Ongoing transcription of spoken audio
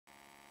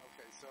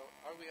So,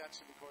 are we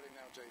actually recording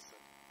now, Jason?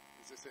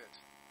 Is this it?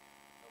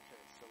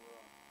 Okay, so we're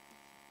on.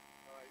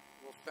 All right,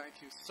 well,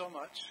 thank you so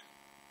much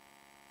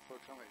for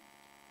coming.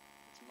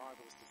 It's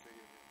marvelous to see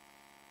you here.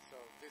 So,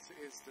 this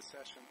is the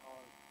session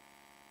on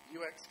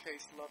UX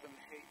case love and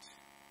hate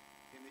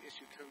in the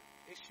issue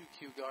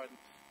queue garden.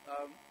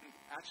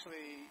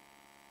 Actually,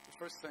 the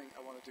first thing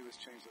I want to do is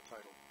change the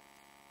title.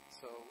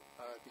 So,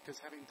 because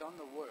having done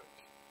the work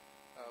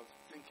of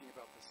thinking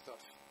about this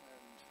stuff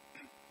and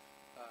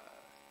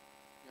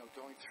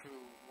going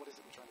through what is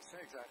it we're trying to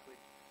say exactly,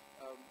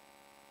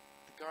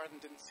 the garden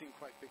didn't seem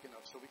quite big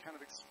enough, so we kind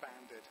of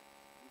expanded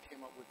and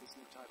came up with this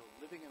new title,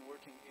 Living and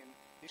Working in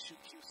Issue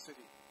Queue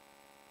City.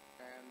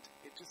 And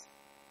it just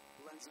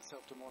lends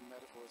itself to more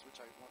metaphors, which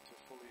I want to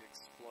fully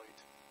exploit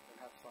and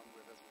have fun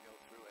with as we go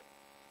through it.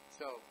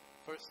 So,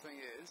 first thing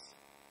is,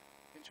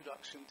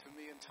 introduction to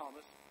me and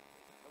Thomas.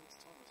 Where the hell is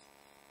Thomas?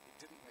 He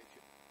didn't make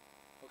it.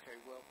 Okay,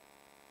 well,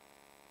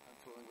 I'm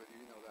fooling with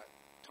you, you know that.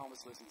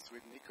 Thomas lives in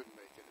Sweden, he couldn't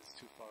make it, it's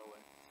too far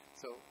away.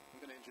 So, I'm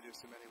going to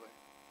introduce him anyway.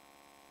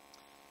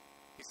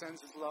 He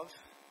sends his love.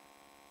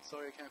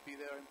 Sorry I can't be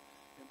there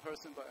in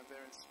person, but I'm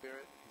there in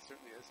spirit. He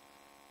certainly is.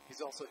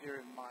 He's also here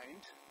in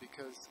mind,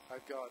 because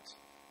I've got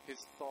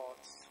his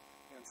thoughts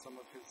and some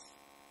of his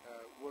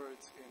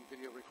words in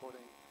video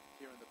recording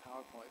here in the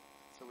PowerPoint.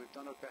 So we've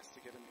done our best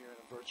to get him here in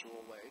a virtual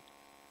way.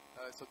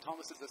 So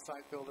Thomas is a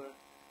site builder,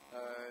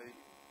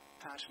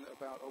 passionate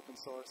about open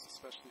source,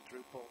 especially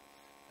Drupal,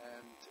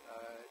 and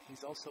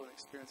he's also an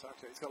experienced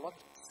architect. He's got a lot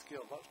of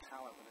skill, a lot of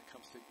talent when it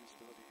comes to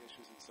usability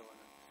issues and so on.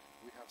 And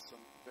we have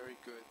some very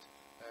good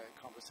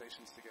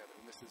conversations together,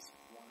 and this is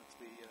one of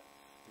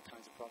the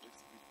kinds of projects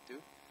that we do.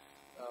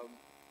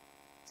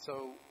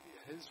 So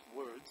his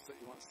words that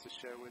he wants to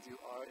share with you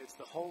are, it's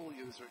the whole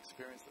user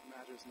experience that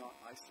matters, not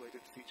isolated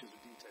features or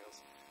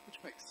details,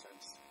 which makes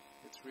sense.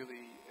 It's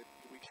really,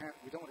 we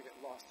don't want to get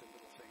lost in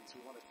little things.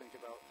 We want to think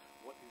about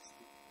what is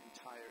the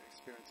entire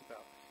experience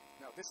about.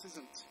 Now, this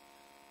isn't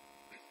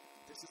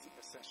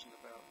a session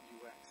about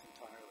UX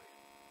entirely.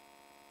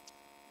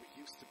 We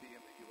used to be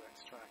in the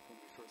UX track when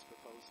we first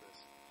proposed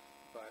this,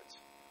 but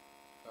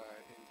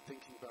in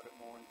thinking about it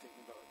more and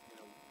thinking about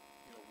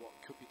what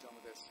could be done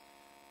with this,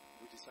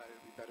 we decided it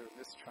would be better in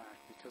this track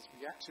because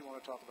we actually want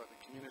to talk about the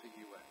community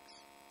UX.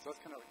 So that's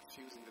kind of like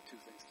fusing the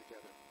two things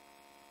together.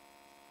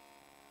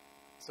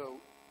 So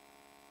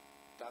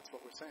that's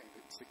what we're saying.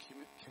 It's the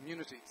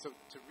community. So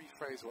to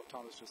rephrase what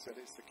Thomas just said,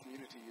 it's the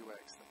community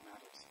UX that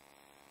matters.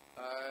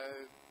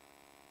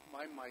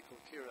 I'm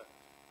Michael Kira,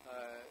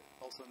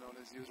 also known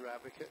as User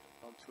Advocate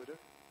on Twitter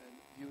and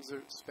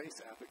User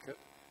Space Advocate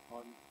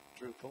on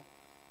Drupal.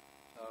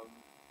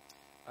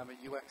 I'm a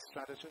UX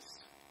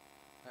strategist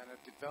and a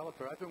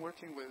developer. I've been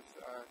working with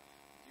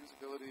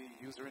usability,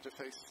 user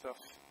interface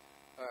stuff,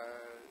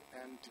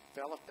 and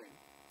developing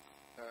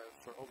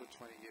for over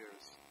 20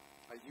 years.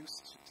 I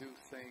used to do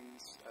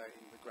things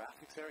in the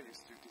graphics area. I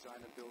used to design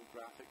and build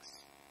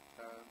graphics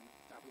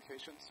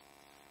applications.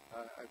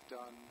 I've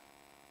done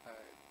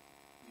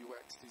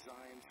UX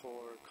design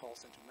for call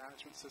center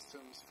management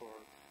systems, for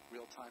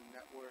real-time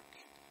network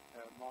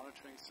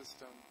monitoring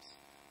systems,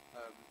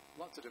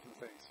 lots of different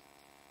things.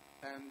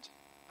 And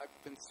I've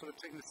been sort of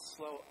taking this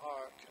slow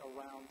arc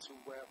around to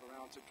web,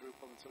 around to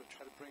Drupal, and sort of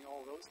try to bring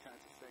all those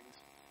kinds of things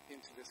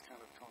into this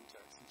kind of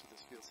context, into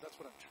this field. So that's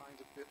what I'm trying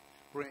to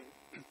bring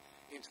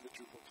into the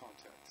Drupal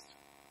context.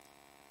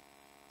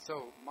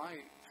 So my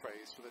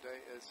phrase for the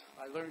day is,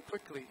 I learn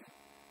quickly,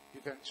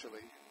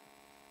 eventually.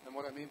 And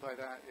what I mean by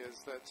that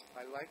is that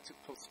I like to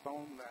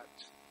postpone that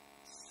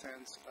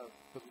sense of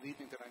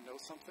believing that I know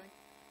something,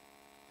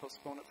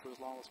 postpone it for as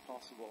long as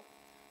possible,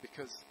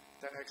 because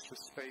that extra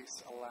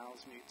space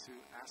allows me to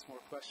ask more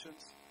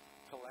questions,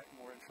 collect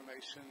more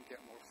information,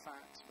 get more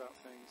facts about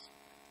things,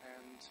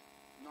 and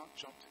not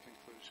jump to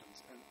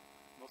conclusions, and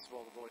most of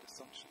all avoid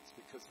assumptions,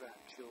 because that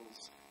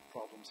kills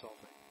problem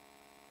solving.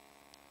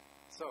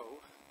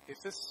 So,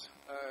 if this,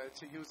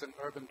 to use an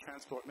urban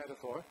transport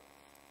metaphor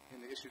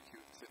in the issue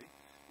queue city,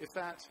 if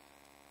that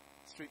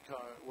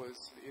streetcar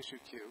was the issue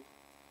queue,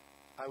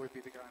 I would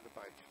be the guy on the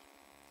bike.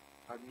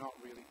 I'm not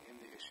really in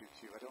the issue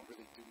queue. I don't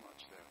really do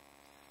much there.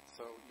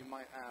 So you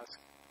might ask,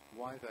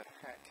 why the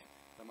heck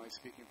am I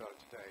speaking about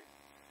it today?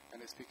 And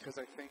it's because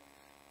I think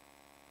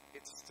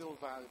it's still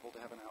valuable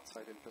to have an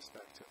outside-in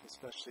perspective,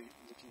 especially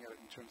looking at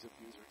it in terms of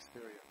user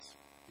experience,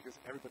 because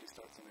everybody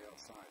starts on the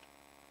outside.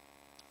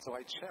 So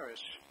I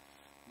cherish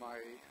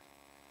my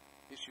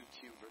issue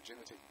queue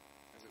virginity,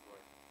 as it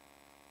were.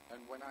 And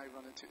when I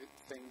run into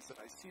things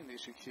that I see in the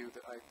issue queue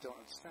that I don't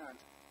understand,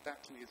 that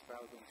to me is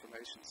valuable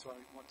information, so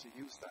I want to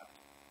use that.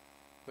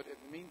 But in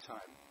the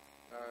meantime,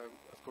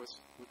 of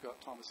course, we've got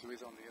Thomas who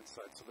is on the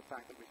inside, so the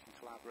fact that we can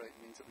collaborate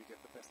means that we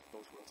get the best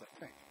of both worlds, I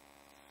think.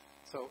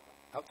 So,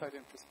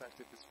 outside-in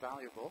perspective is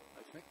valuable,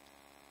 I think.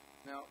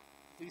 Now,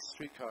 these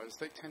streetcars,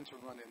 they tend to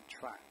run in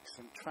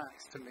tracks, and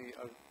tracks to me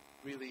are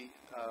really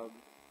a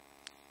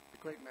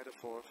great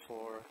metaphor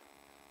for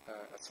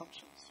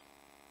assumptions,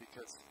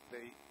 because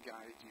they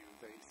guide you,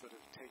 they sort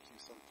of take you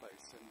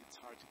someplace, and it's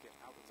hard to get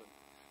out of them.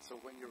 So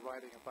when you're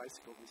riding a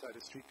bicycle beside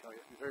a streetcar, you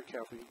have to be very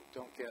careful you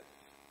don't get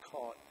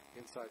caught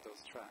inside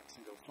those tracks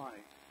and go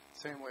flying.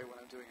 Same way when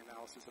I'm doing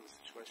analysis of a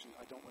situation,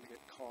 I don't want to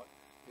get caught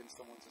in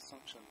someone's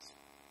assumptions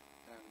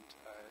and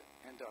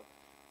end up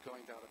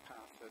going down a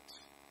path that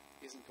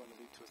isn't going to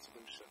lead to a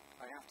solution.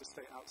 I have to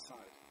stay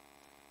outside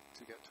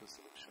to get to a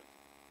solution.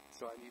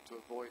 So I need to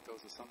avoid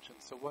those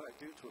assumptions. So what I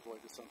do to avoid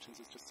assumptions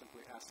is just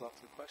simply ask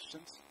lots of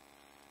questions,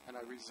 and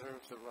I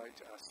reserve the right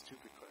to ask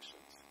stupid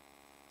questions,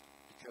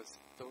 because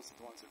those are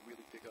the ones that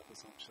really dig up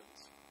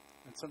assumptions.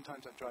 And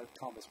sometimes I drive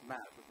Thomas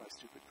mad with my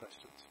stupid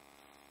questions.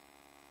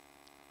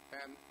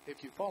 And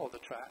if you follow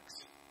the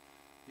tracks,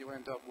 you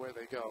end up where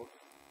they go,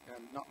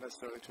 and not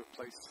necessarily to a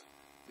place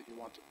that you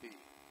want to be.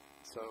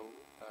 So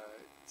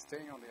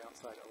staying on the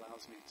outside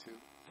allows me to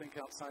think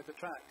outside the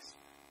tracks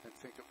and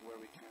think of where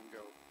we can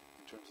go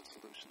in terms of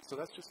solutions. So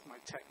that's just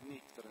my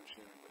technique that I'm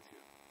sharing with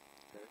you.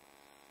 Okay?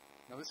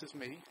 Now this is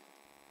me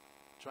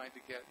trying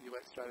to get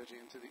UX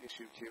strategy into the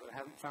issue queue. I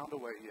haven't found a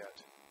way yet.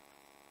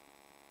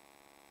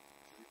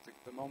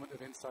 The moment of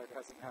insight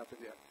hasn't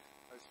happened yet.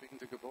 I was speaking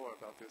to Gabor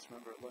about this,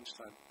 remember, at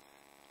lunchtime.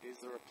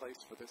 Is there a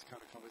place for this kind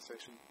of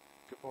conversation?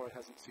 Gabor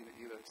hasn't seen it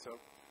either, so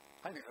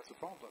I think that's a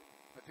problem.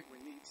 I think we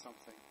need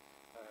something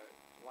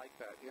like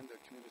that in the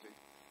community,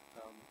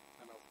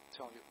 and I'll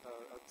tell you,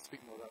 I'll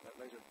speak more about that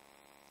later.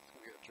 Just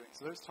going to get a drink.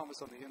 So there's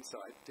Thomas on the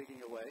inside, digging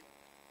away.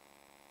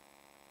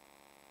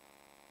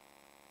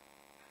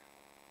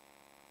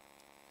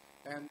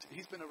 And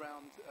he's been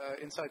around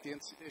inside the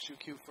issue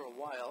queue for a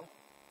while,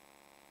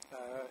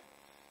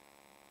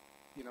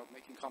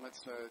 making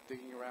comments,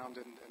 digging around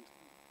and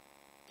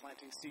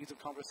planting seeds of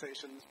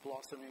conversations,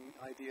 blossoming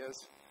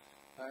ideas.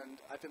 And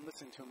I've been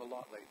listening to him a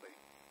lot lately,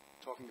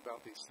 talking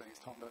about these things,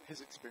 talking about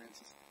his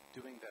experiences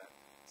doing that.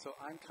 So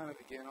I'm kind of,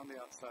 again, on the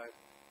outside,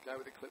 guy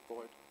with a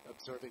clipboard,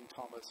 observing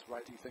Thomas,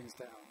 writing things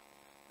down.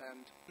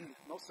 And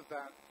most of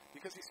that,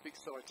 because he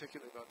speaks so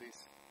articulately about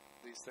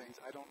these things,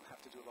 I don't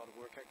have to do a lot of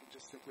work. I can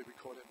just simply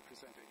record it and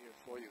present it here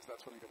for you. So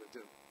that's what I'm going to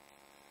do.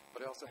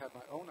 But I also have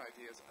my own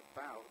ideas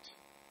about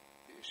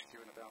the issue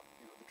queue and about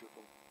the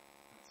Drupal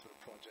sort of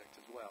project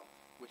as well,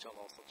 which I'll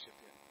also chip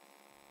in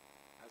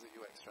as a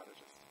UX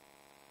strategist.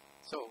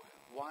 So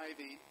why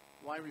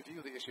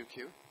review the issue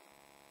queue?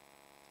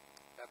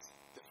 That's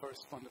the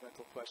first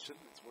fundamental question.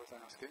 It's worth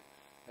asking.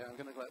 And I'm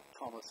going to let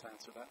Thomas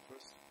answer that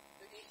first.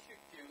 The issue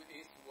queue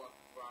is what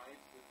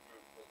drives the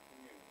Drupal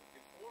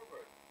community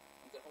forward,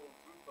 and the whole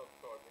Drupal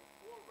project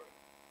forward.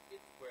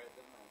 It's where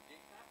the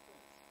magic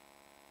happens.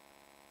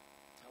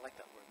 I like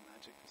that word,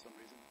 magic, for some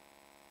reason.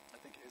 I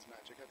think it is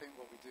magic. I think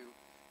what we do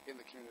in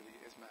the community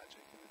is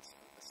magic, and it's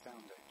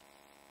astounding.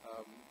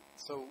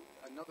 So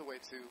another way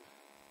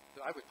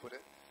that I would put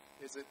it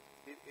is that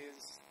it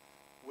is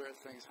where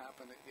things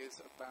happen. It is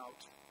about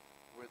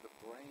where the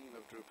brain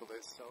of Drupal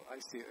is. So I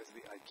see it as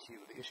the IQ.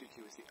 The issue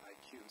queue is the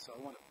IQ. So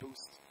I want to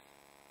boost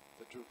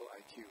the Drupal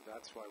IQ.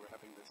 That's why we're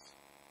having this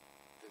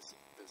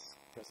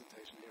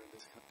presentation here and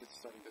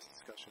starting this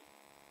discussion.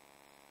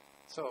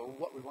 So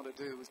what we want to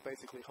do is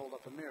basically hold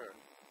up a mirror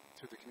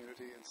to the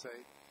community and say,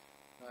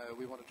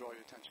 we want to draw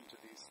your attention to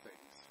these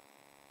things.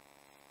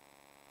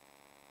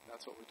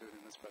 That's what we're doing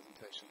in this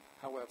presentation.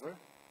 However,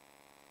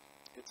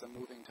 it's a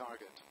moving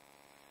target.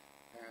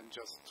 And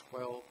just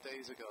 12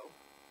 days ago,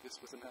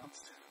 this was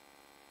announced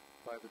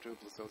by the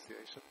Drupal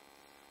Association.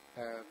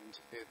 And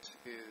it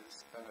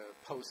is a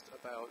post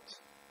about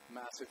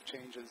massive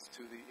changes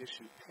to the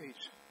issue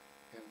page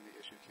in the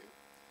issue queue.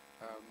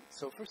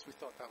 So first we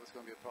thought that was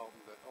going to be a problem,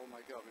 that, oh my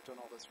God, we've done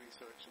all this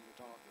research and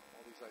we've done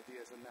all these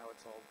ideas and now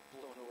it's all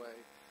blown away.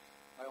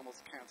 I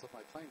almost canceled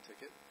my plane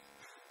ticket.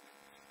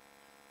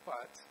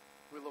 But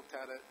we looked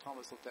at it,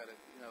 Thomas looked at it,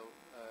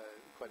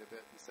 quite a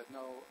bit and said,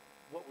 no,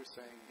 what we're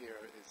saying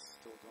here is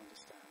still going to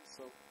stand.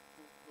 So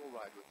we'll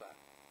ride with that.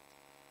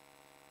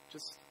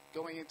 Just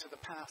going into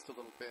the past a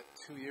little bit,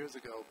 2 years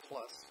ago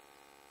plus,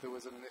 there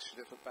was an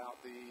initiative about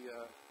the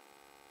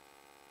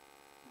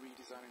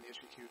redesigning the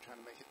issue queue, trying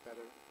to make it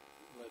better,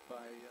 led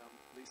by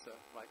Lisa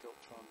Reichelt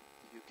from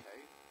the UK,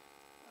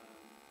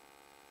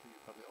 who you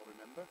probably all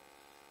remember.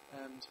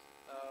 And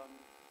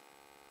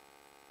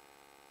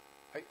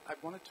I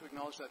wanted to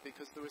acknowledge that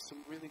because there were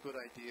some really good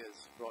ideas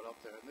brought up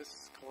there. And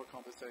this core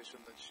conversation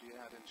that she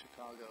had in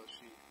Chicago,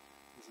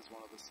 this is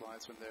one of the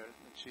slides from there,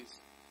 and she's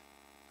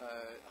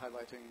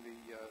highlighting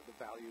the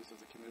values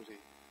of the community.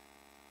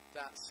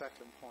 That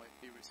second point,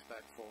 be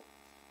respectful,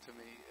 to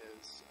me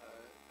is a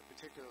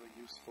particularly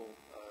useful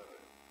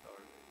or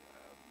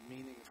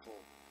meaningful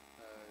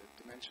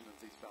dimension of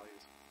these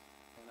values.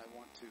 And I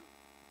want to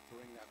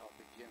bring that up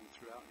again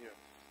throughout here.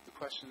 The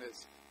question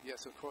is,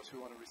 yes, of course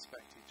we want to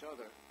respect each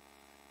other,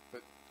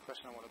 but the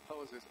question I want to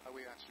pose is, are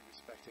we actually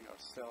respecting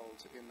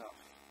ourselves enough?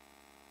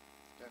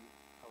 And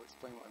I'll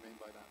explain what I mean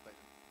by that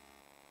later.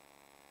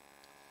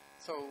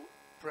 So,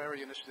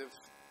 Prairie Initiative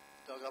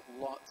dug up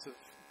lots of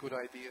good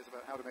ideas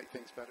about how to make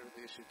things better in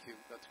the issue queue.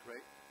 That's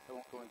great. I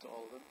won't go into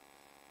all of them.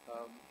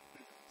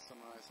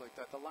 Summarize like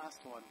that. The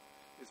last one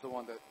is the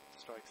one that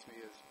strikes me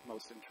as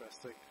most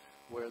interesting,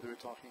 where they were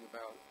talking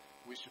about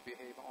we should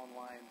behave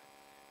online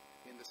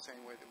in the same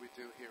way that we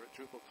do here at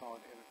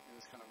DrupalCon in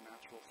this kind of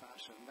natural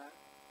fashion. That,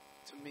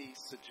 to me,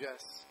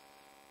 suggests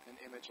an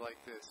image like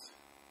this.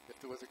 If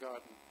there was a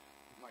garden,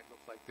 it might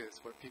look like this,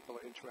 where people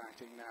are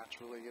interacting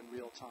naturally in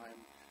real time,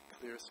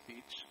 clear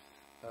speech,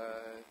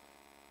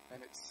 and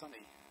it's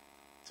sunny.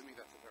 To me,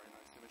 that's a very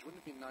nice image. Wouldn't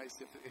it be nice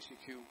if the issue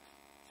queue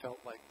felt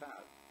like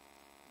that?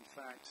 In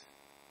fact,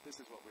 this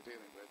is what we're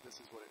dealing with.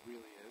 This is what it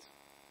really is.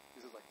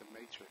 This is like the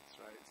Matrix,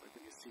 right? It's like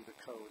when you see the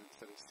code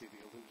instead of see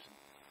the illusion.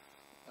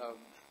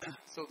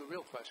 So the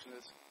real question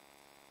is,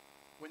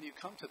 when you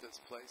come to this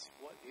place,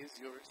 what is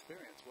your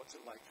experience? What's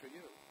it like for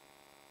you?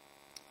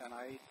 And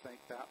I think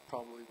that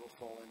probably will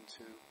fall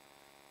into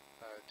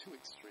two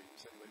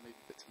extremes, anyway,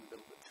 maybe bits in the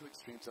middle, but two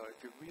extremes are if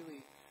you're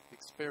really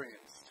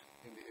experienced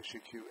in the issue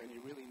queue and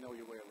you really know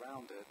your way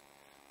around it,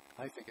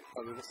 I think it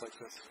probably looks like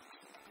this.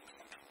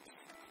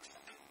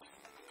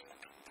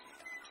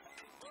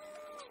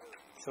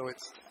 So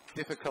it's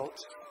difficult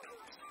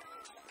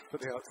for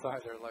the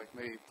outsider like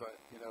me, but,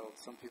 you know,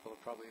 some people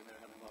are probably in there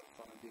having a lot of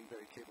fun and being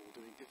very capable of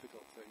doing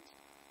difficult things.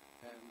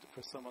 And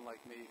for someone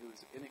like me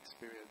who's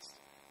inexperienced,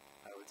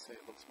 I would say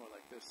it looks more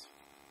like this.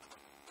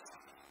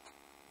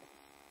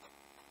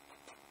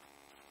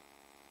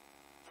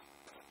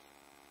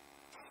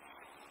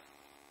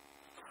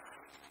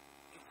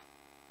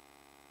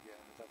 Yeah,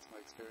 that's my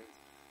experience.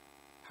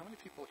 How many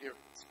people here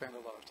spend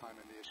a lot of time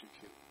in the issue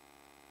queue?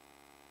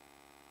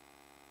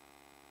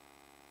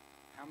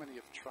 How many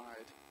have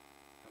tried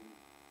and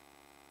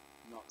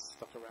not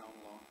stuck around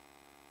long?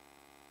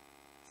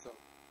 So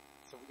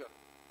we've got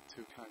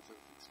two kinds of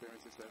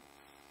experiences there.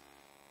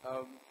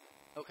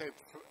 Okay,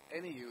 for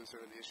any user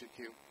in the issue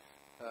queue,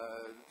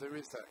 there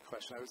is that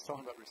question. I was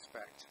talking about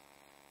respect.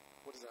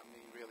 What does that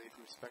mean, really, if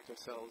we respect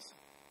ourselves?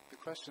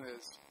 The question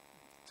is,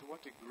 to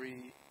what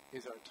degree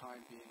is our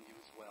time being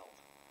used well?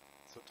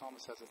 So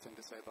Thomas has a thing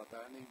to say about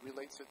that, and he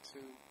relates it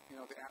to, you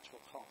know, the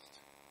actual cost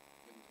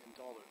in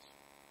dollars.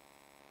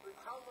 But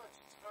how much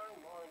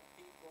time are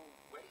people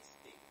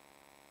wasting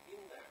in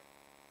there?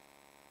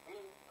 I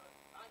mean,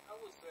 I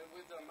would say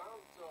with the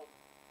amount of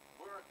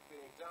work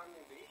being done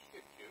in the issue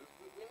queue,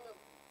 we're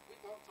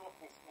not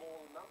talking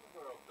small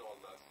number of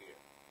dollars here.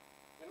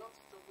 We're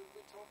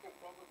talking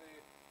probably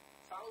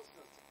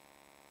thousands.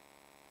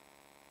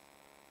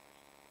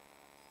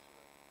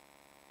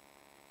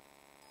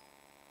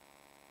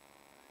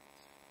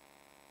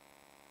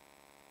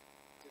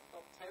 If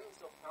not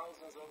tens of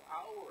thousands of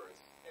hours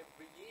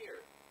every year.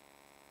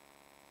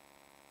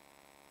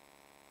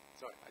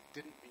 Sorry, I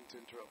didn't mean to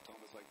interrupt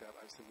Thomas like that.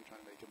 I was simply trying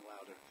to make him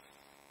louder.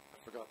 I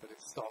forgot that it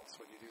stops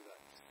when you do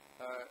that.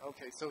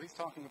 Okay, so he's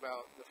talking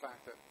about the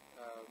fact that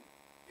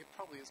it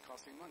probably is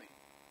costing money.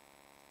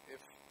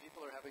 If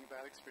people are having a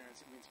bad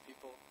experience, it means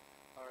people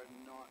are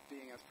not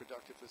being as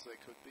productive as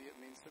they could be. It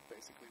means they're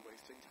basically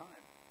wasting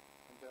time,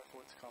 and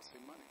therefore it's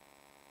costing money.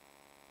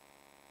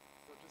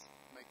 So just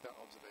make that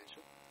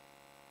observation.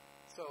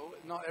 So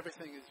not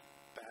everything is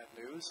bad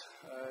news.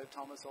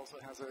 Thomas also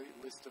has a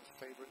list of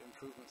favorite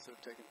improvements that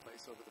have taken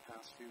place over the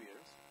past few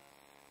years.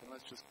 And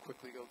let's just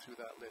quickly go through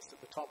that list. At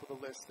the top of the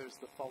list, there's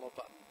the follow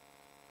button.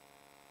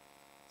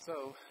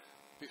 So,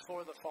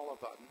 before the follow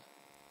button,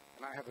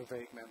 and I have a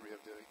vague memory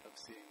of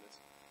seeing this,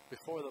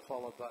 before the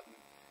follow button,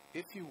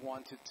 if you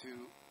wanted to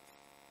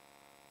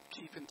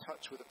keep in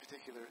touch with a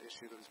particular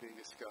issue that was being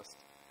discussed,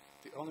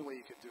 the only way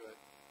you could do it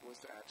was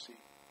to actually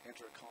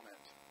enter a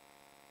comment.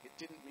 It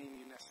didn't mean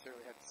you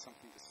necessarily had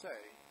something to say,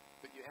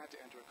 but you had to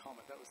enter a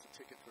comment. That was the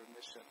ticket for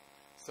admission.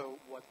 So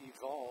what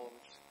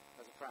evolved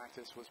as a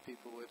practice was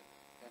people would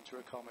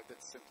enter a comment that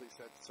simply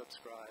said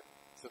subscribe,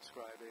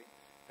 subscribing,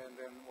 and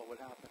then what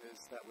would happen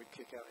is that would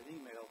kick out an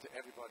email to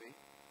everybody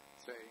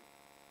saying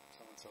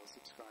so-and-so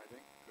subscribing,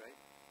 right?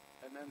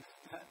 And then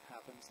that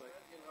happens like...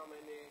 Imagine how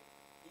many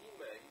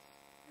emails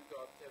you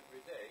got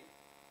every day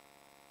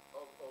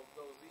of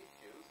those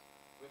issues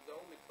with the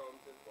only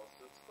content was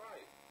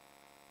subscribe.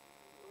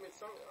 I mean,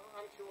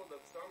 I'm sure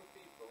that some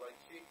people like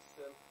Chicks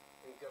and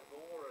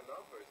Gabor and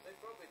others, they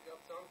probably got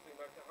something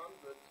like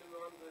 100,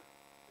 200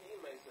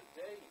 emails a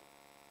day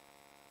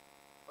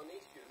on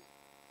issues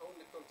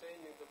only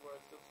containing the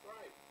word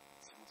subscribe.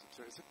 Sounds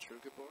absurd. Is it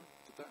true, Gabor?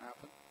 Did that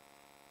happen?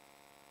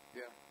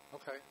 Yeah.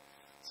 Okay.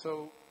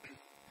 So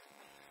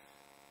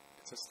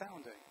it's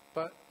astounding.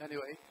 But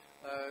anyway,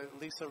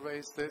 Lisa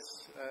raised this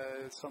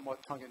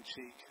somewhat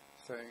tongue-in-cheek,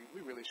 saying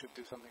we really should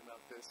do something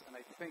about this. And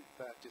I think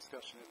that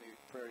discussion in the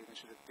Prairie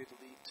Initiative did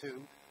lead to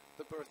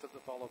the birth of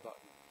the follow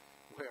button,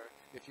 where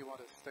if you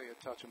want to stay in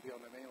touch and be on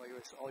the mailing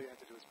list, all you had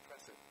to do is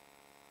press it.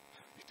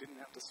 You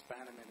didn't have to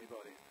spam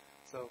anybody.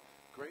 So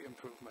great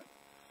improvement.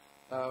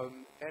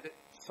 Edit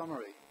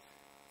summary.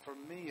 For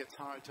me, it's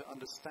hard to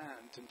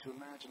understand and to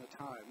imagine a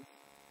time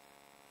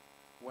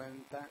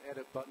when that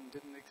edit button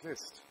didn't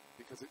exist,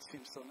 because it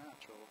seems so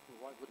natural.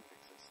 Well, why wouldn't it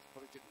exist?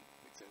 Well, it didn't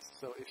exist.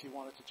 So if you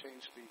wanted to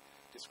change the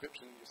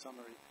description in your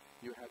summary,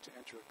 you had to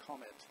enter a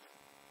comment.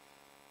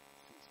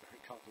 Seems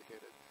very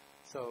complicated.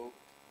 So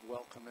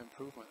welcome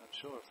improvement, I'm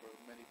sure, for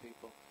many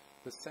people.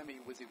 The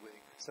semi-WYSIWYG.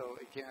 So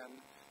again,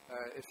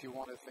 If you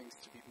wanted things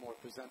to be more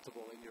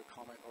presentable in your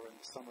comment or in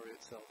the summary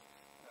itself,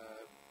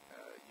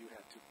 you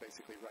had to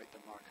basically write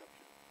the markup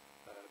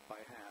by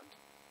hand,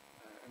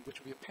 and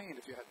which would be a pain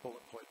if you had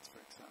bullet points, for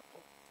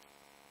example.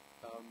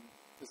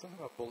 There's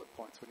something about bullet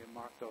points, when you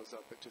mark those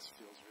up, it just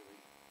feels really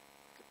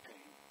like a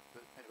pain.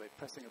 But anyway,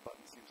 pressing a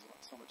button seems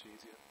so much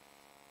easier.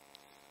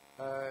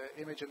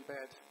 Image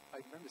embed, I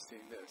remember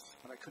seeing this,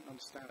 and I couldn't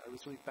understand it. I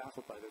was really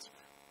baffled by this,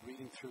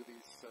 reading through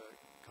these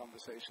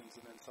conversations,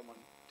 and then someone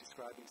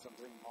describing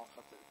something,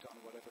 mock-up they've done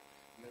or whatever,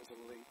 and there's a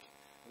link,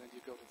 and then you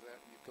go to that,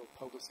 and you go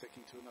pogo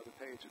sticking to another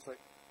page. It's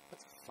like,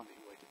 that's a funny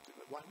way to do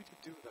it. Why would you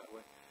do it that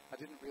way? I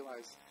didn't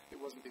realize it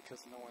wasn't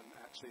because no one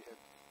actually had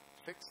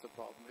fixed the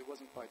problem. It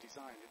wasn't by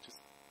design. It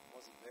just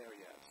wasn't there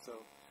yet.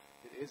 So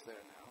it is there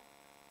now,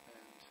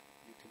 and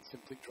you can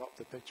simply drop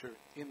the picture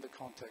in the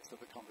context of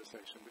the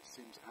conversation, which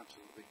seems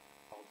absolutely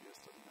obvious,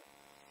 doesn't it?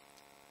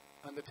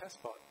 And the test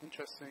bot,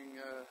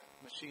 interesting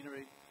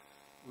machinery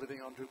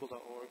living on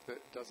Drupal.org that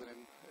does it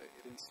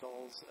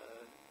installs,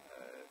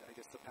 I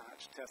guess, the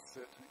patch, tests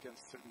it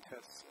against certain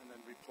tests, and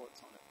then reports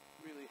on it.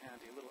 Really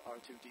handy, a little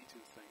R2-D2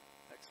 thing.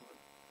 Excellent.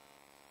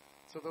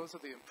 So those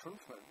are the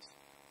improvements.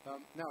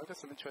 Now, I've got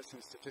some interesting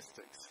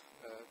statistics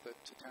that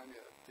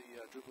Titania,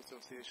 the Drupal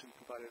Association,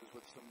 provided us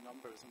with some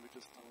numbers, and we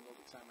just done a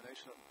little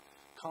examination of them.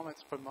 Comments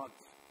per month,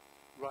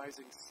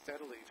 rising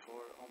steadily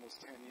for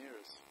almost 10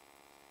 years.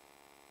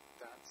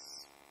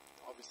 That's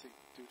obviously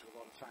due to a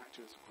lot of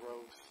factors,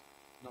 growth,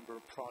 number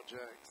of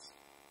projects.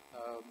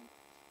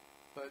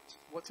 But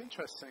what's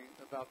interesting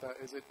about that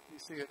is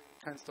you see it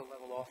tends to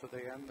level off at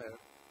the end there.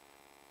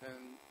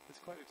 And it's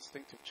quite a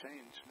distinctive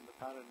change in the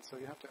pattern. So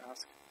you have to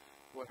ask,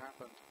 what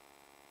happened?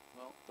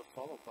 Well, the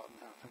follow button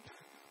happened,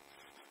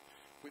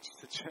 which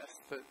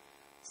suggests that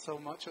so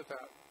much of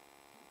that,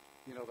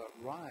 that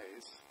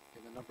rise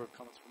in the number of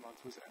comments per month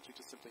was actually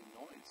just simply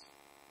noise.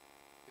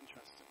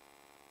 Interesting.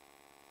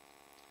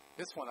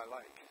 This one I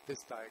like,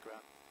 this diagram,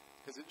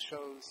 because it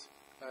shows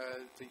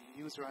the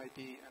user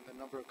ID and the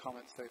number of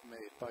comments they've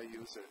made by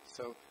user.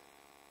 So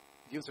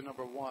user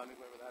number 1,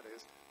 whoever that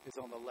is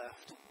on the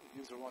left.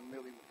 User 1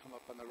 million would come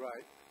up on the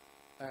right,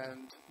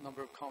 and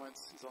number of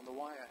comments is on the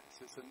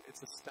y-axis, and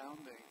it's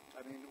astounding.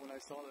 I mean, when I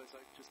saw this,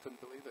 I just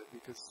couldn't believe it,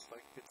 because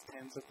it's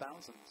tens of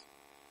thousands.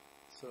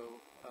 So,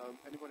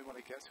 anybody want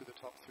to guess who the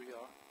top 3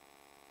 are?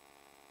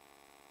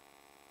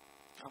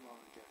 Come on,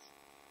 guess.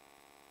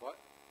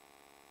 What?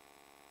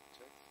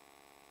 Chase?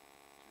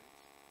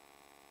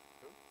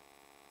 Who?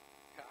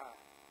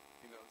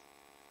 He knows.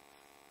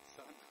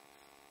 Sun.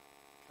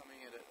 Coming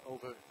in at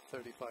over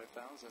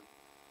 35,000.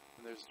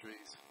 And there's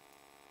Dries.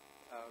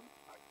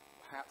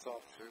 Hats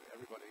off to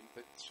everybody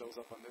that shows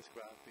up on this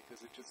graph,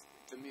 because it just,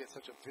 to me, it's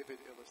such a vivid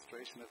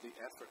illustration of the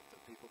effort that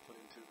people put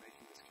into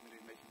making this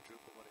community, making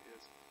Drupal what it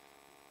is.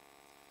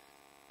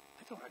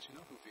 I don't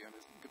actually know who VM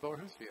is. Gabor,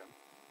 who's VM?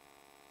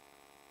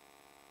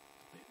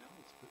 Nobody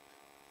knows,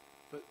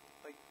 but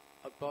like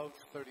above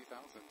 30,000,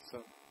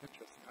 so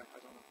interesting. I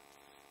don't know.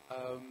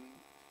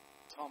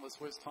 Thomas,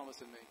 where's Thomas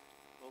and me?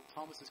 Well,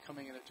 Thomas is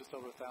coming in at just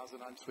over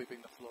 1,000. I'm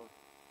sweeping the floor.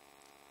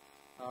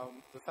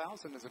 The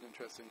 1,000 is an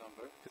interesting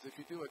number, because if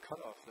you do a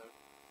cutoff there,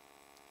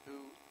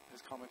 who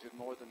has commented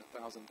more than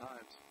 1,000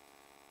 times,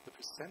 the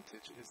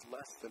percentage is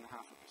less than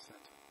 0.5%.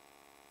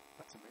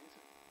 That's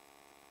amazing.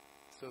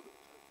 So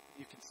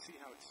you can see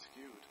how it's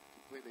skewed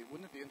completely.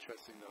 Wouldn't it be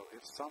interesting, though,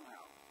 if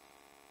somehow,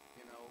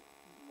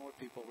 more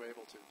people were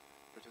able to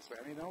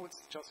participate? I mean, no,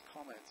 it's just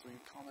comments. I mean,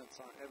 comments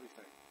aren't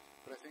everything,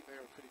 but I think they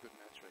are a pretty good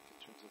metric in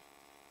terms of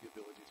the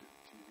ability to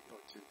communicate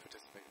or to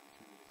participate in the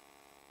community.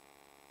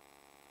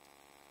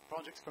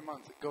 Projects per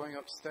month, going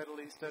up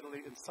steadily,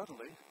 and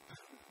suddenly,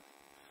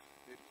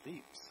 it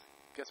leaps.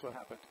 Guess what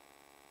happened?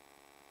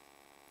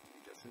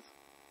 Any guesses?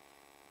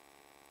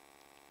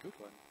 Good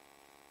one.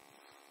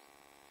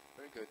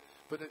 Very good.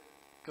 But it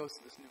goes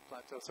to this new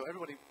plateau. So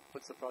everybody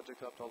puts the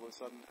project up all of a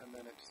sudden, and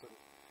then it sort of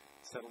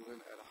settles in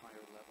at a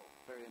higher level.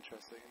 Very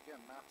interesting. Again,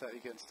 map that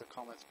against the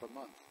comments per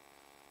month.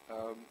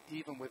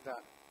 Even with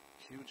that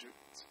huge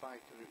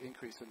spike or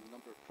increase in the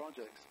number of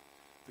projects,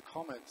 the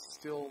comments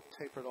still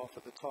tapered off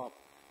at the top,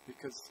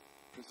 because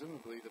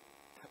presumably the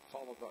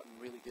follow button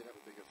really did have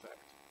a big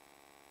effect.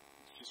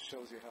 It just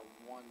shows you how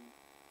one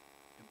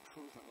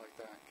improvement like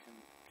that can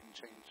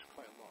change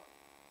quite a lot.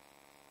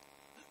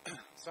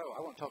 So I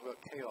want to talk about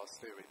chaos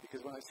theory,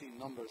 because when I see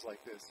numbers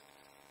like this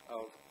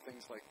of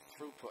things like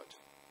throughput,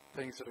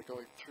 things that are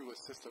going through a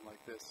system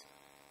like this,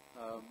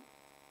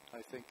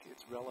 I think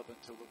it's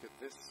relevant to look at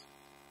this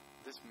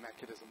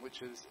mechanism,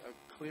 which is a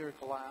clear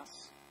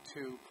glass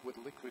tube with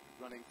liquid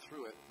running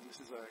through it. And this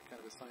is a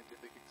kind of a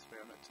scientific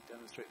experiment to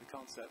demonstrate the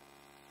concept.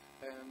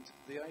 And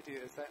the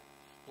idea is that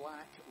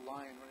black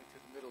line running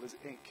through the middle is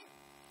ink.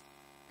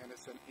 And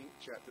it's an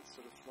inkjet that's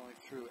sort of flowing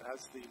through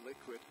as the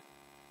liquid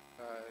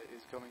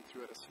is going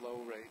through at a slow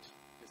rate.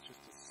 It's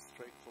just a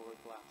straightforward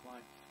black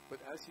line.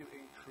 But as you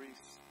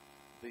increase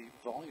the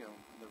volume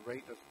and the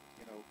rate of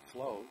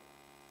flow,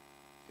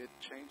 it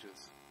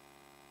changes.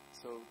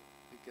 So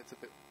it gets a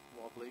bit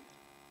wobbly,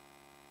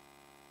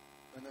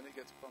 and then it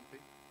gets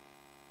bumpy,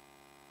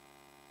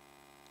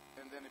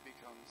 and then it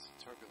becomes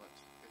turbulent.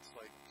 It's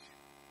like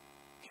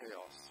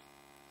chaos.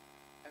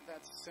 And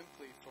that's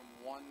simply from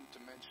one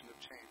dimension of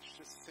change,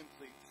 just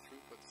simply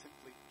throughput,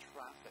 simply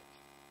traffic.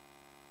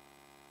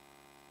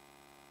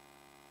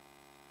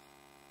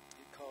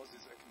 It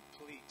causes a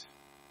complete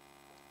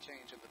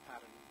change in the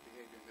pattern and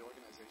behavior in the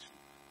organization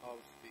of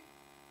the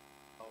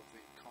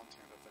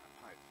content of that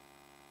pipe.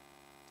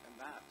 And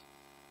that,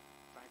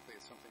 frankly,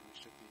 is something we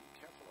should be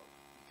careful of,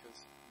 because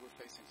we're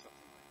facing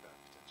something like that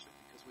potentially,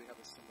 because we have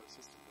a similar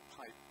system. The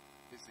pipe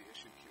is the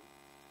issue queue.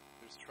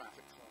 There's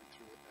traffic flowing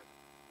through it at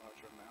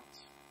larger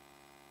amounts.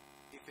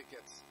 If it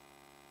gets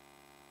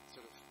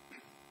sort of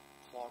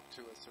clogged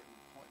to a certain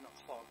point, not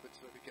clogged, but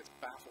sort of it gets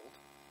baffled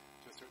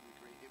to a certain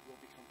degree, it will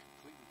become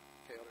completely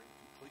chaotic and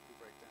completely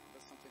break down.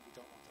 That's something we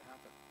don't want to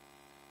happen.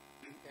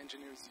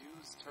 Engineers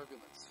use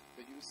turbulence.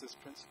 They use this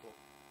principle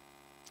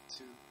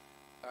to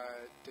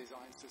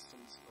design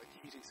systems, like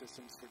heating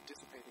systems, for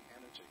dissipating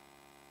energy.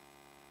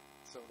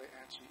 So they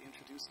actually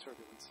introduce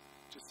turbulence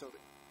just so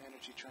that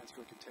energy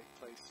transfer can take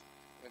place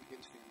and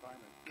into the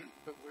environment.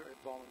 But we're a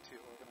volunteer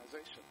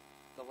organization.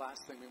 The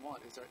last thing we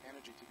want is our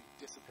energy to be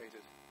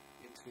dissipated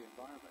into the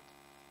environment.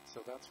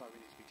 So that's why we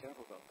need to be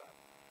careful about that.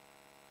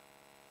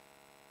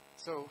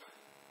 So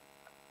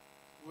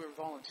we're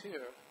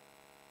volunteer,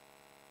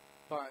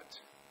 but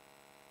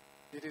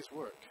it is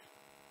work.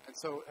 And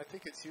so I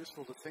think it's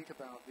useful to think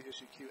about the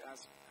issue queue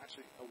as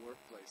actually a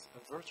workplace,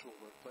 a virtual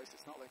workplace.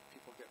 It's not like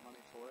people get money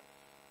for it.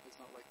 It's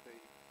not like they,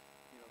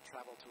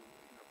 travel to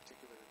a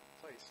particular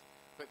place.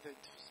 But they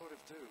sort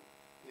of do.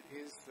 It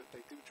is that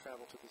they do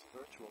travel to this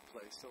virtual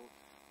place. So,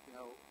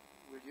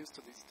 we're used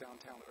to these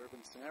downtown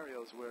urban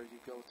scenarios where you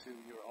go to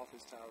your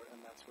office tower and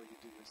that's where you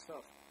do your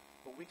stuff.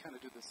 But we kind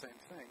of do the same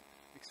thing,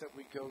 except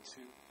we go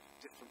to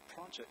different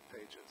project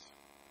pages.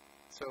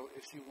 So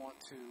if you want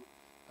to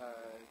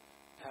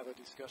have a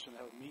discussion,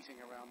 have a meeting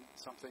around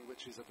something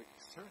which is of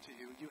concern to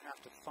you, you have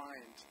to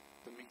find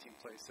the meeting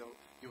place. So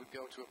you would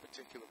go to a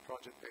particular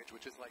project page,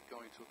 which is like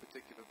going to a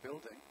particular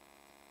building,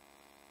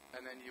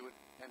 and then you would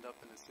end up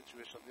in a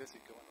situation like this.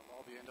 You go in the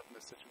lobby, you end up in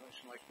a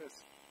situation like this.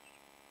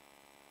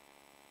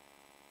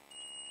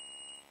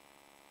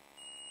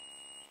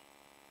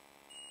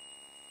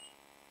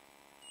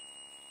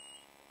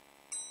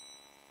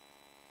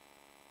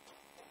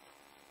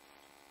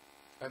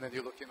 And then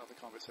you look in on the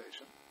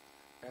conversation,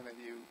 and then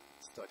you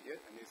study it,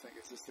 and you think,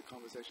 is this the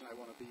conversation I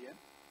want to be in?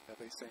 Are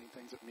they saying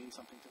things that mean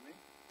something to me?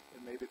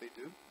 And maybe they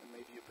do, and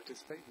maybe you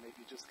participate, and maybe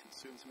you just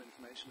consume some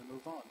information and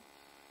move on.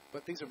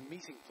 But these are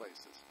meeting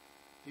places.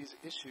 These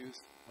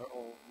issues are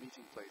all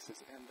meeting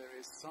places, and there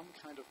is some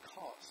kind of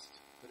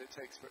cost that it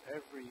takes for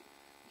every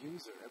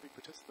user, every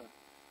participant,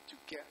 to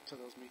get to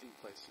those meeting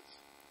places.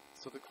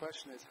 So the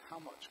question is,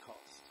 how much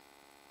cost?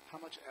 How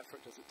much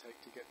effort does it take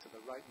to get to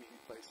the right meeting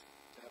place,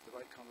 to have the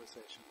right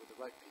conversation with the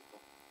right people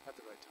at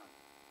the right time?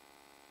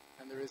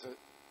 And there is an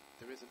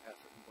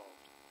effort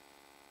involved.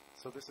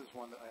 So this is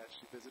one that I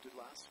actually visited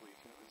last week,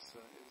 and it was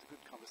a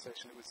good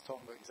conversation. It was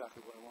talking about exactly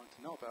what I wanted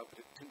to know about,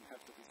 but it didn't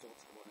have the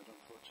results I wanted,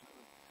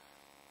 unfortunately.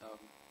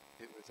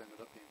 It ended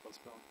up being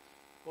postponed.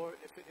 Or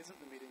if it isn't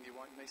the meeting you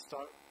want, you may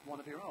start one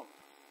of your own.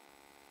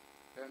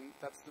 And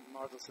that's the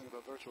marvelous thing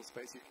about virtual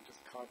space. You can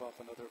just carve off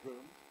another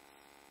room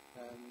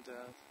and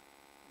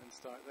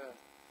start there.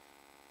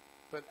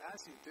 But as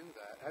you do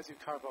that, as you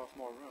carve off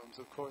more rooms,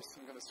 of course,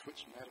 I'm going to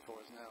switch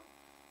metaphors now.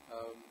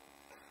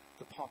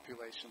 The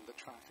population, the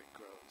traffic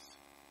grows,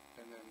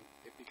 and then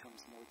it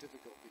becomes more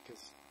difficult because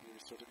you're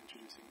sort of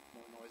introducing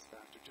more noise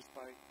factor just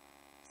by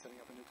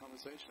setting up a new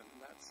conversation, and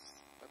that's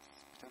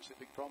potentially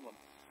a big problem.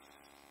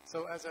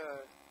 So as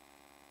a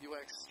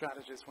UX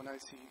strategist, when I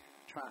see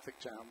traffic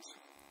jams,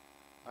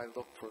 I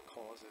look for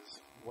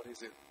causes. What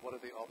is it? What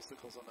are the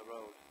obstacles on the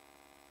road?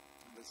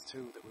 And there's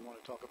two that we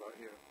want to talk about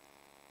here.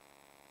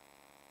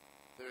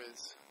 There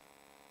is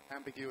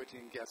ambiguity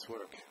and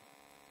guesswork.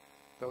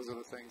 Those are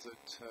the things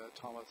that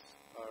Thomas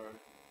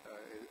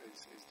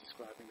is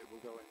describing that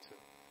we'll go into.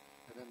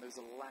 And then there's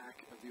a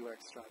lack of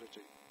UX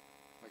strategy.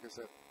 Like I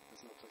said,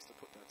 there's no place to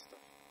put that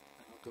stuff.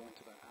 And I'll go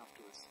into that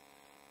afterwards.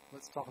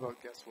 Let's talk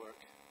about guesswork.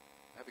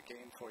 I have a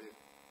game for you.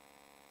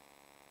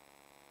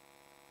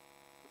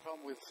 The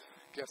problem with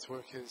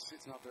guesswork is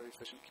it's not very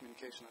efficient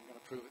communication. I'm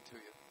going to prove it to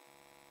you.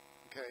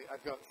 Okay,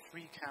 I've got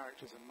 3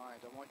 characters in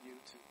mind. I want you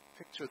to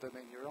picture them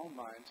in your own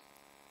mind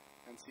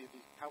and see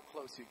how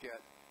close you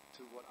get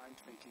to what I'm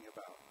thinking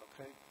about,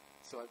 okay?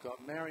 So I've got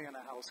Mary in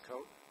a house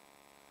coat,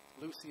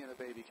 Lucy in a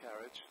baby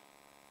carriage,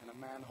 and a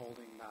man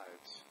holding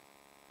knives.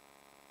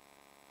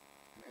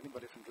 And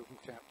anybody from Drupal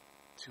Camp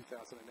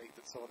 2008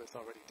 that saw this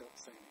already, don't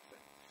say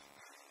anything.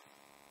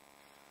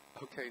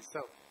 Okay,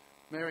 so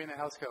Mary in a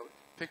house coat.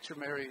 Picture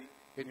Mary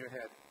in your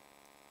head,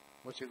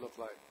 what she looked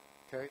like,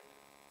 okay?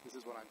 This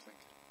is what I'm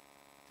thinking.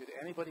 Did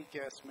anybody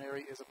guess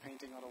Mary is a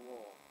painting on a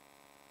wall?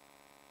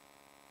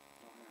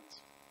 No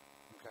hands.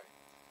 Okay.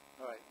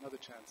 All right, another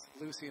chance.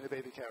 Lucy in a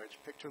baby carriage.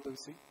 Picture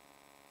Lucy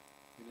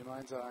in your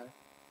mind's eye.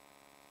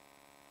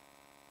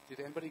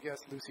 Did anybody guess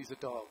Lucy's a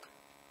dog?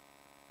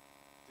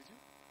 Did you?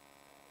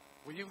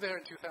 Were you there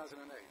in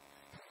 2008?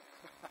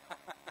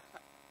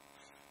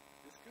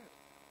 It's good.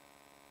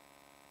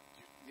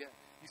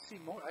 You see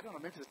more, I don't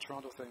know, maybe it's a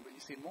Toronto thing, but you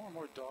see more and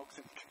more dogs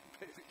in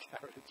baby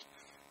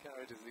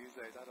carriages these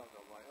days. I don't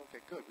know why.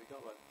 Okay, good, we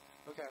got one.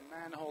 Okay, a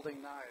man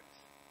holding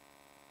knives.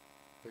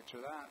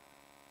 Picture that.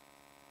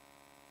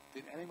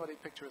 Did anybody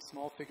picture a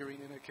small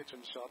figurine in a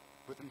kitchen shop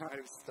with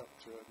knives stuck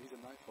through it? He's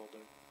a knife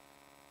holder.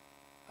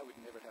 I would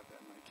never have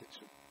that in my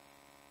kitchen.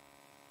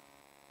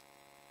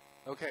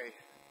 Okay,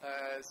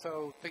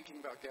 so thinking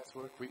about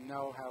guesswork, we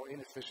know how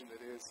inefficient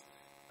it is.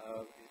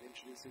 It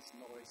introduces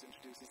noise,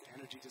 introduces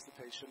energy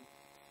dissipation.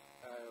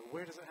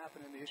 Where does it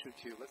happen in the issue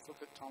queue? Let's look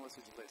at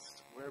Thomas's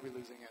list. Where are we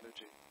losing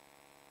energy?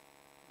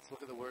 Let's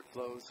look at the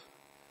workflows.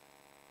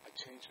 I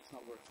changed, it's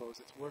not workflows,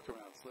 it's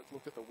workarounds. Let's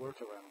look at the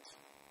workarounds.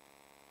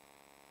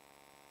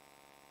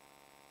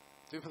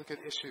 Duplicate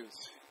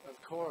issues. Of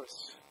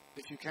course,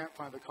 if you can't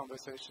find the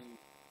conversation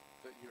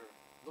that you're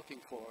looking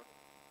for,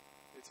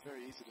 it's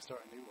very easy to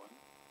start a new one.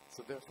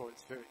 So therefore,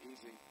 it's very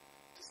easy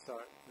to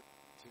start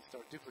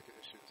duplicate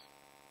issues.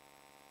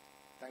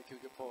 Thank you,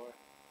 Gapor.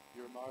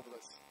 You're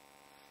marvelous.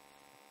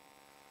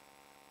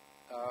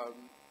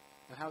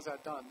 And how's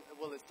that done?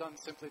 Well, it's done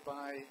simply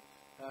by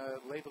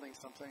labeling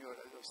something or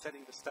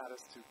setting the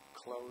status to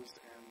closed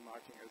and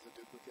marking it as a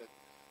duplicate.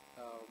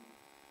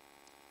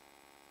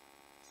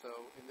 So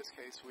in this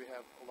case, we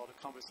have a lot of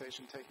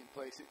conversation taking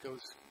place. It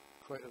goes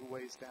quite a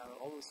ways down.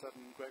 All of a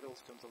sudden, Gregors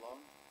comes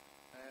along,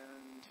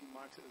 and he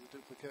marks it as a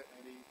duplicate,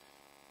 and he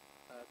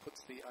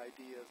puts the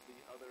ID of the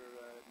other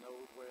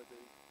node where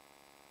the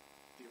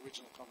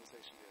original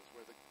conversation is,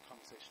 where the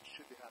conversation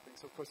should be happening.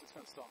 So of course, it's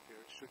going to stop here.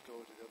 It should go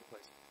to the other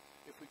place.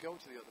 If we go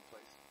to the other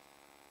place,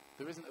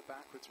 there isn't a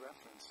backwards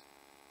reference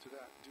to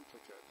that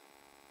duplicate.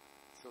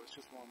 So it's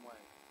just one way.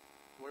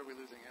 Where are we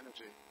losing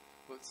energy?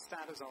 Well, it's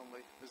status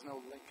only. There's no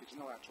linkage,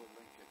 no actual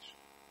linkage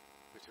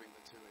between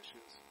the two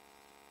issues.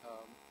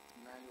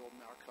 Manual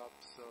markup,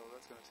 so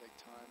that's going to take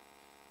time.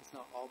 It's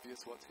not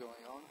obvious what's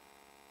going on,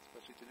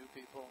 especially to new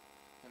people,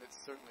 and it's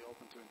certainly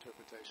open to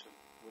interpretation.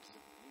 What does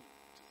it mean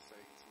to say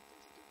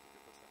something's a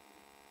duplicate? What's that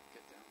mean?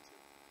 Get down to.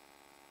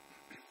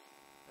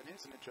 And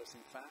here's an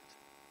interesting fact.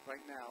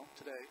 Right now,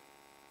 today,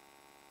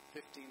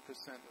 15%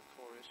 of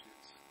core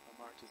issues are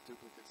marked as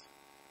duplicates,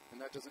 and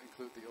that doesn't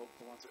include the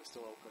ones that are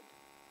still open.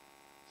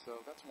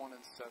 So that's 1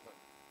 in 7.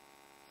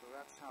 So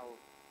that's how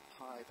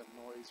high the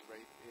noise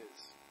rate is.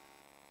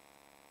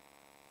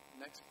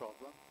 Next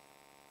problem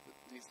that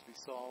needs to be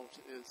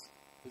solved is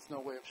there's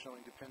no way of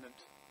showing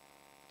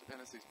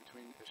dependencies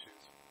between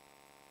issues.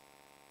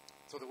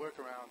 So the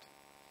workaround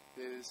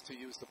is to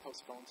use the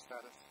postponed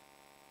status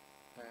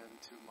and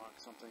to mark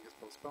something as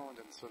postponed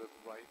and sort of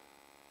write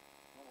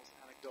almost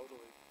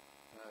anecdotally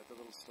the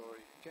little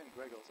story. Again,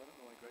 Gregors, I don't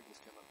know why Gregors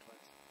came up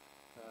twice.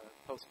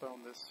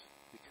 Postpone this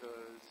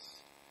because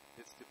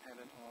it's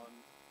dependent on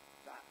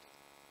that.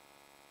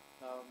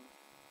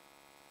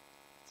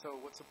 So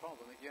what's the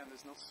problem? Again,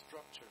 there's no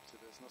structure to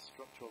this, no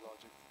structural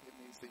logic. It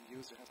means the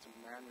user has to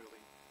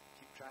manually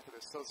keep track of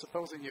this. So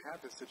supposing you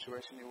have this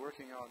situation, you're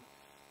working on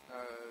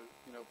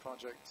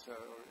project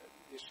or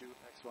issue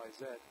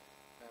XYZ,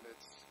 and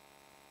it's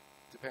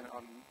dependent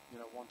on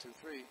 1, 2,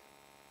 3.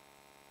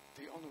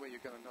 The only way you're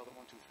going to know that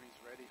 1, 2, 3 is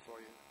ready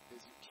for you is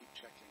you keep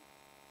checking.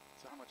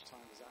 So how much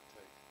time does that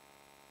take?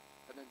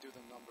 And then do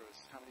the numbers.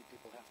 How many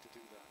people have to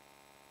do that?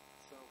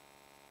 So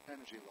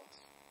energy loss.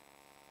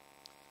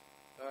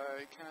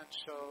 It can't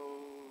show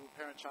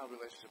parent-child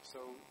relationships,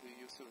 so the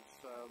use of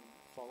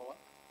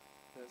follow-up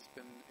has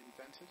been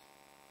invented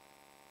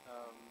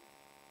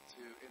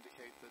to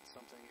indicate that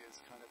something is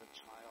kind of a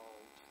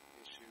child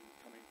issue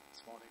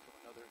spawning from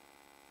another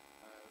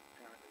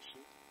parent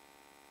issue.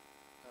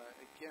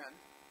 Again,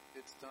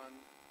 it's done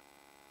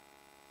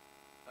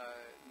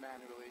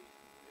manually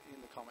in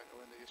the comment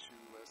or in the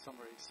issue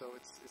summary, so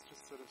it's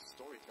just sort of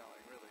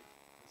storytelling, really.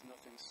 There's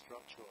nothing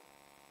structural.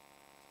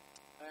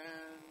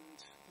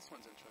 And this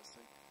one's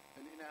interesting.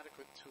 An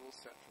inadequate tool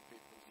set for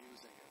people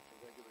using it,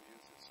 for regular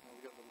users. Now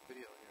we've got a little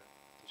video here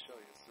to show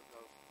you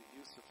of the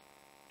use of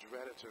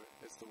Dreditor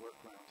as the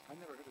workaround. I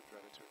never heard of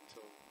Dreditor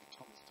until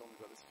Thomas told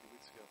me about this a few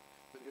weeks ago.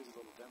 But here's a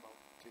little demo.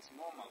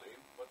 Normally,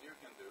 what you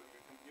can do,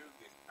 you can view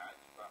this patch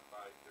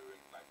by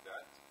doing like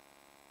that,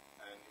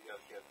 and you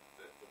just get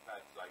the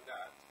patch like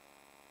that.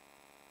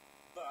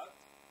 But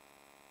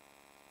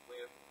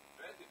with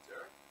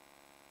Dreditor,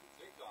 you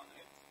click on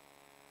it,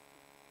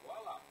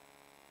 voila!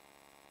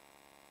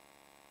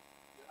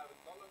 You have it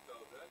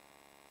color-coded,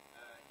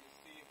 you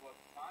see what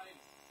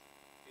files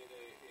it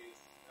is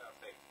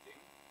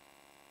affecting,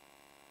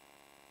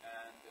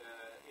 and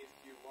if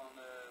you want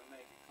to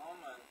make a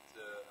comment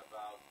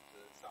about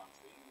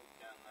something, you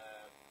can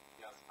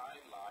just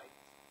highlight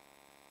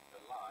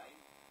a line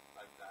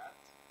like that,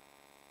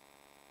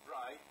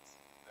 write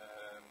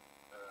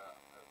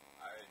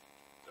I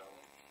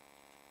don't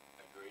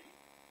agree,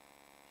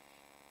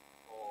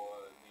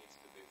 or needs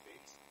to be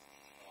fixed,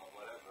 or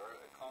whatever,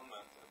 a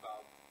comment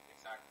about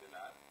exactly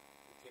that.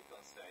 You click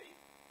on save,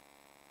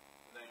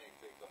 and then you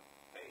click on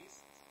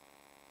paste,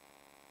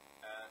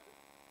 and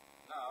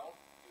now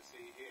you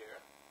see here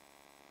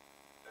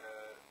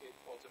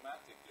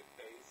automatically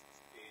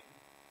pastes in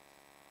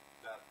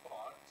that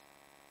part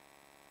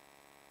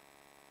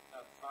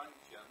and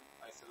function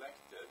I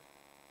selected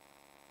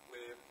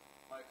with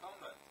my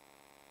comment.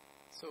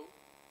 So,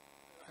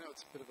 I know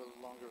it's a bit of a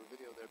longer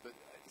video there, but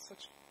it's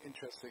such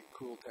interesting,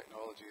 cool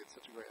technology. It's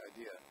such a great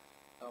idea.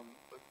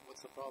 But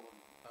what's the problem?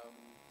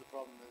 The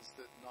problem is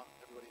that not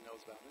everybody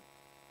knows about it.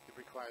 It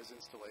requires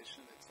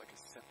installation. It's like a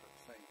separate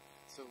thing.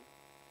 So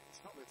it's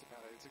not that it's a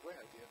bad idea. It's a great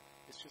idea.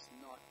 It's just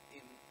not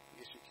in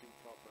the issue queue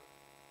proper.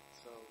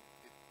 So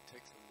it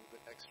takes a little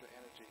bit extra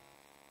energy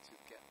to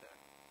get there.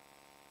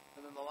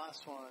 And then the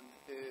last one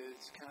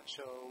is can't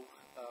show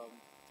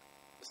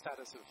the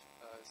status of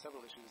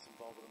several issues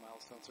involved with a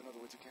milestone. So in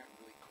other words, you can't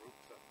really group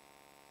them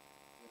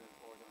in an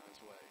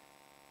organized way.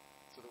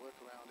 So the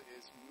workaround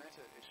is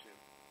meta issue.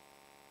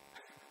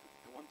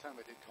 The one time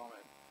I did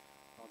comment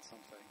on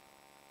something,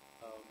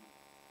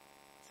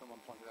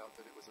 someone pointed out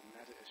that it was a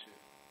meta issue.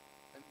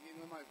 And you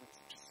know, I was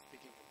just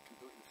speaking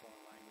completely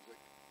foreign language, like,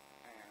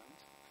 and?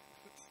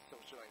 So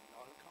should I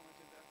not have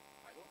commented there?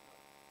 I don't know.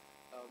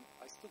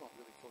 I still don't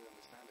really fully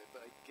understand it,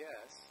 but I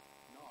guess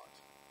not.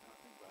 Now I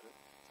think about it.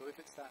 So if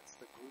that's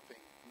the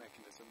grouping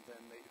mechanism,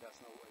 then maybe that's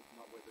not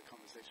where the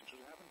conversation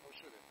should happen, or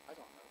should it? I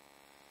don't know.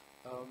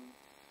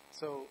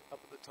 So up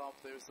at the top,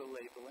 there's the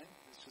labeling.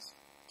 It's just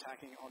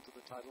tacking onto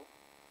the title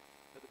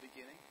at the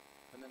beginning.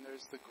 And then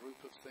there's the group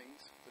of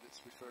things that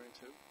it's referring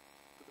to.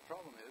 But the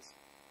problem is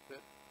that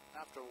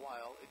after a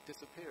while, it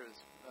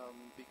disappears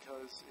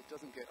because it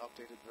doesn't get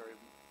updated very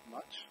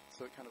much.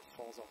 So it kind of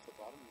falls off the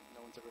bottom.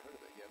 No one's ever heard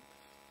of it yet.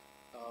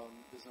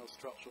 There's no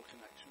structural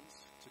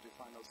connections to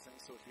define those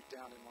things. So if you're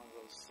down in one of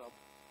those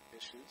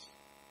sub-issues,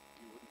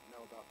 you wouldn't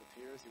know about the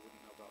peers, you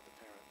wouldn't know about the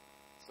parent.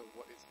 So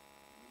what is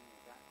the meaning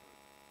of that group?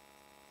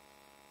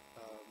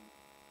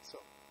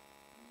 So,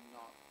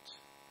 not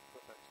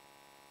perfect.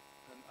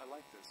 And I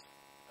like this.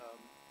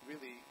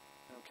 Really,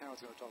 Karen's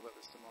going to talk about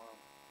this tomorrow.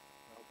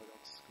 I hope I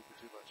don't scoop it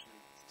too much and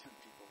 10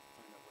 people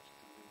find out what she's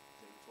going to do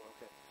the day before.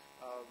 Okay.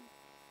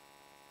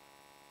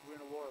 We're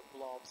in a war of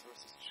blobs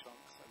versus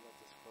chunks. I love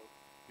this quote.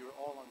 You're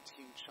all on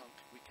Team Chunk.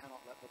 We cannot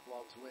let the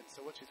blobs win.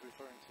 So what she's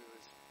referring to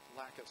is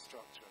lack of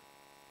structure.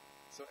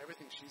 So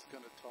everything she's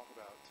going to talk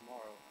about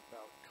tomorrow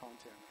about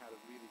content, how to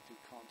really do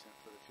content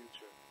for the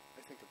future,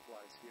 I think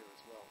applies here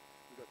as well.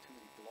 We've got too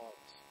many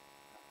blobs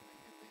happening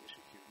in the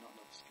issue queue, not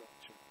enough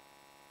structure.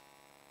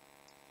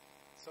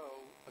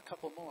 So a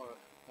couple more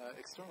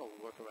external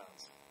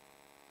workarounds.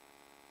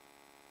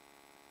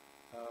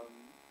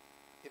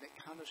 And it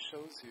kind of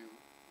shows you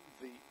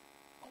the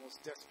almost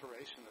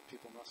desperation that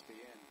people must be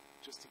in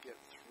just to get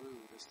through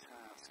this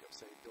task of,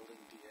 say, building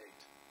D8,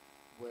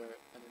 where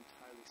an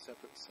entirely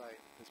separate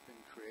site has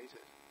been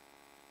created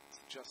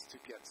just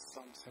to get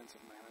some sense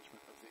of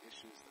management of the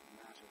issues that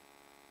matter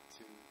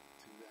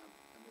to them.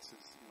 And this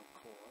is,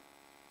 core.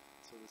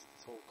 So there's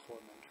this whole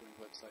core mentoring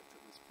website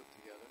that was put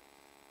together,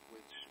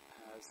 which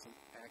has some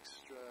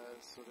extra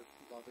sort of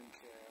love and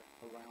care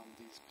around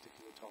these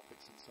particular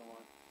topics and so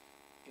on,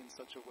 in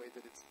such a way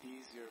that it's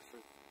easier for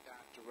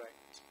that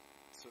direct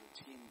sort of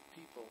team of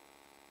people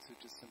to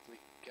just simply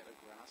get a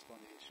grasp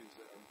on the issues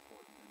that are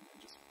important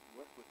and just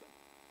work with them.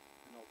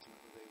 And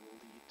ultimately they will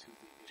lead to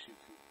the issue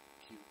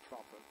queue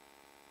proper.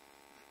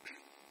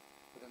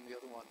 But then the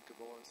other one,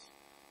 Gabor's,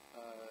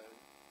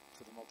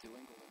 for the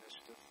multilingual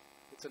initiative.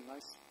 It's a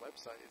nice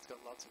website. It's got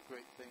lots of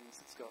great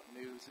things. It's got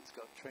news. It's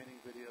got training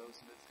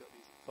videos, and it's got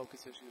these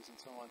focus issues and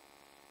so on.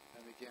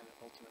 And again, it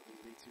ultimately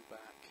leads you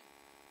back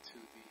to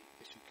the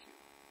issue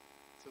queue.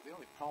 So the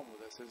only problem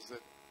with this is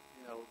that,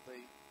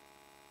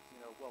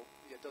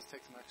 it does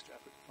take some extra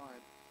effort to find.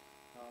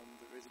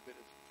 There is a bit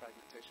of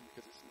fragmentation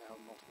because it's now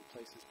in multiple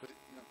places. But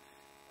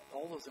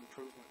all those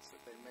improvements that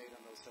they made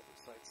on those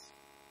separate sites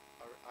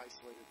are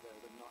isolated there.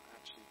 They're not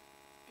actually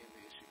in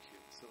the issue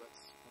queue. So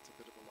that's a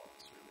bit of a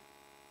loss, really.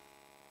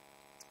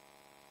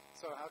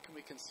 So how can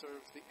we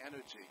conserve the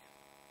energy?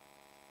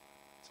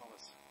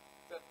 Thomas?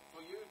 That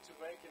for you to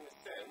make any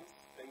sense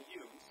and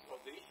use of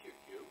the issue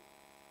queue,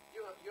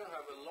 you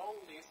have a long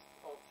list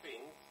of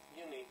things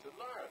you need to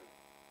learn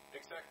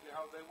exactly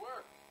how they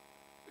work,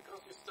 because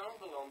you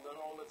stumble on them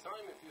all the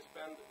time if you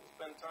spend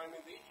time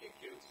in the issue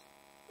queues.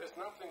 There's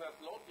nothing that's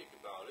logic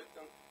about it,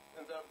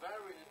 and there are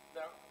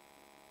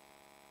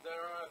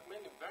as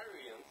many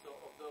variants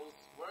of those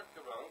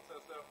workarounds as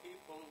there are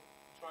people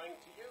trying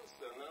to use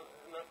them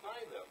and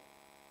apply them,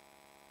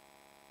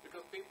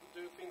 because people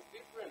do things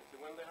differently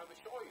when they have a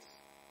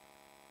choice.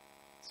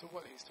 So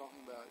what he's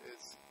talking about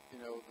is,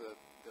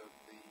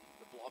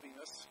 the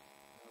blobbiness,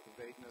 the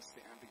vagueness,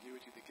 the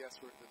ambiguity, the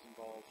guesswork that's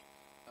involved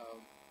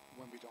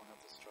when we don't have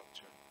the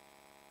structure,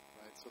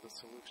 right? So the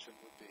solution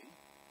would be?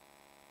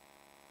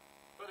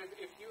 But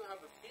if you have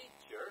a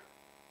feature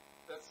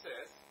that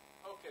says,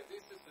 okay,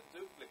 this is a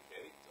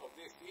duplicate of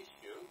this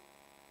issue,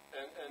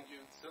 and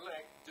you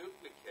select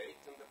duplicate,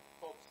 and it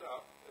pops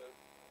up a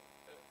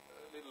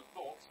little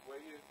box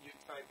where you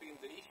type in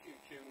the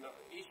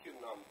issue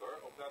number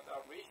of that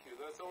other issue.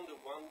 There's only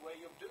one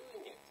way of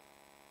doing it,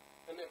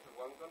 and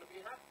everyone's going to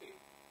be happy,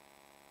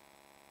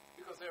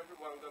 because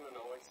everyone's going to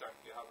know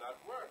exactly how that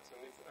works, and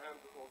it's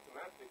handled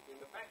automatically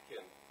in the back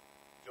end.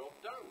 Job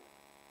done.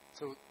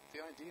 So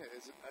the idea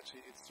is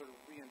actually it's sort of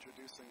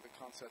reintroducing the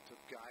concept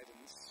of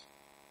guidance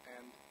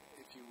and,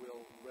 if you will,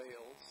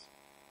 rails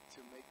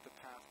to make the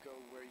path go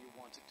where you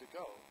want it to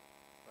go,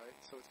 right?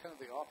 So it's kind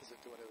of the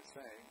opposite to what I was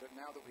saying, but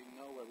now that we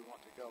know where we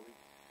want to go,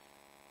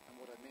 and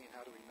what I mean,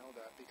 how do we know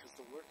that? Because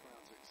the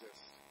workarounds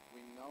exist. We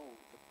know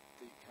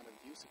the kind of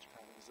usage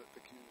patterns that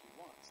the community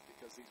wants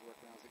because these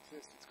workarounds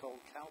exist. It's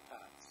called cow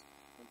paths,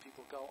 when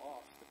people go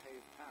off the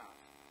paved path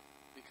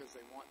because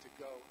they want to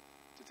go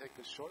to take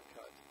the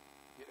shortcut.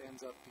 It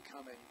ends up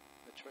becoming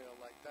a trail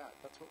like that.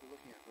 That's what we're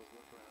looking at, those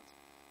workarounds.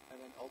 And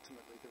then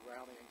ultimately the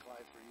rallying cry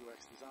for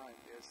UX design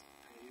is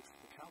pave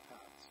the cow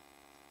paths,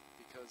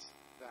 because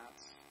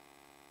that's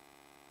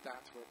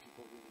where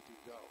people really do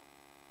go.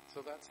 So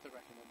that's the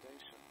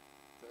recommendation,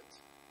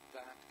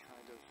 that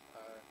kind of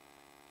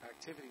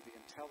activity, the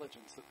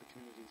intelligence that the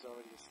community has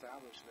already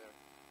established there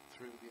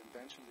through the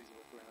invention of these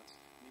workarounds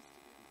needs to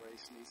be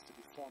embraced, needs to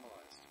be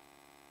formalized.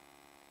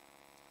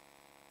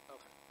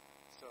 Okay,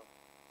 so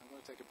I'm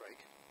going to take a break.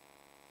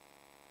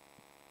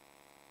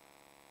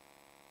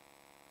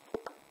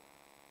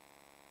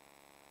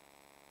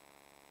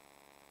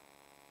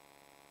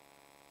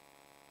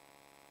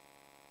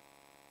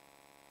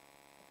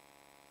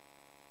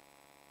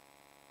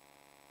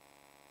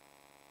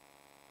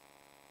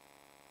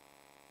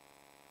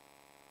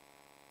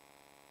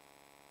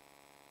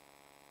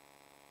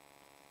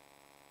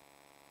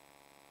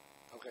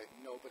 Okay,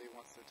 nobody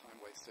wants their time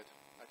wasted.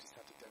 I just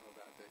have to demo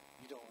that bit.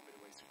 You don't want me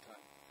to waste your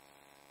time.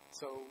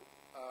 So,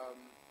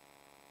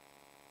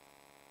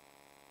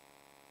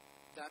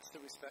 that's the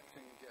respect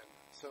thing again.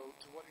 So,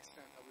 to what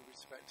extent are we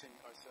respecting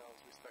ourselves,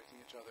 respecting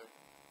each other,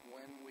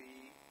 when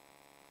we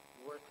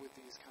work with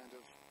these kind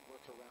of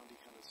workaroundy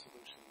kind of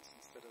solutions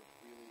instead of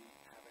really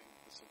having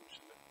the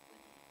solution that we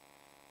need?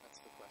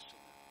 That's the question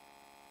there.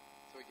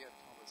 So again,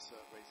 Thomas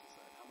raises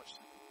that. How much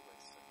time are we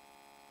wasting?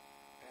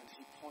 And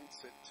he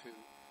points it to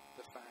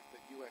the fact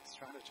that UX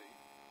strategy,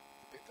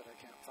 the bit that I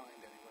can't find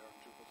anywhere on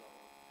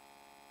Drupal.org,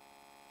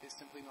 is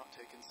simply not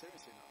taken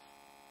seriously enough.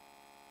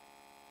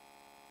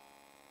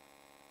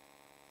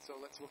 So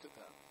let's look at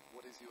that.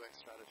 What is UX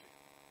strategy?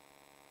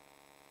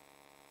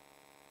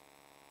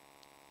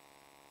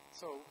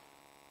 So,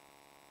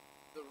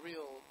 the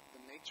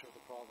nature of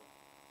the problem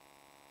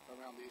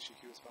around the issue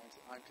queue, as far as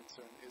I'm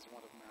concerned, is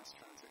one of mass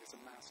transit. It's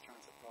a mass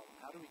transit problem.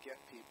 How do we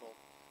get people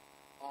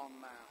en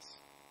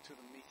masse to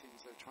the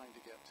meetings they're trying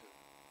to get to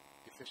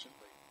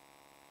efficiently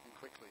and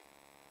quickly?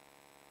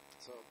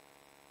 So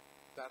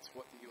that's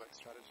what the UX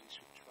strategy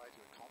should try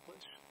to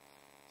accomplish.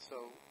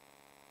 So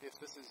if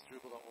this is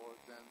Drupal.org,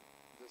 then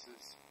this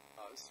is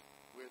us.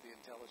 We're the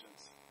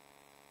intelligence.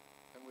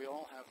 And we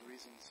all have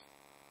reasons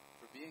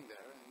for being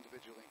there,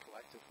 individually and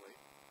collectively.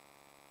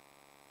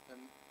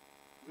 And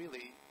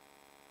really,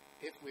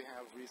 if we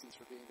have reasons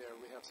for being there,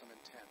 we have some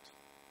intent.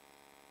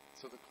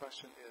 So the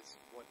question is,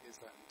 what is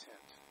that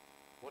intent?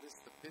 What is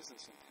the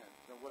business intent?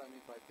 Now, what I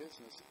mean by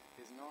business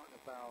is not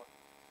about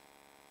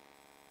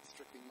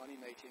strictly money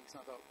making. It's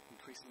not about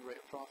increasing the rate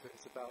of profit.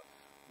 It's about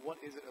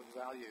what is it of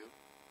value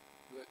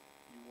that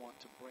you want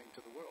to bring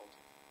to the world.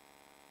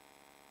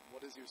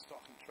 What is your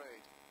stock and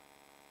trade?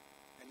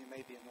 And you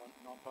may be a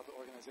non-profit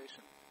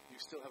organization. You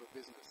still have a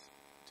business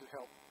to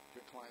help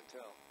your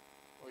clientele.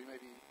 Or you may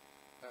be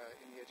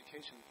in the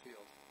education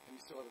field, and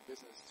you still have a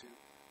business to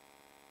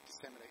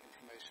disseminate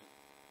information,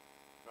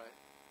 right?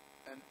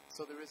 And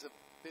so there is a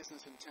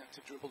business intent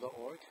to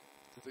Drupal.org,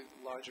 to the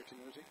larger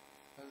community,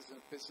 and there's a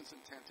business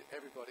intent to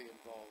everybody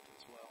involved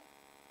as well.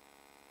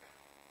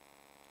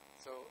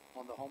 So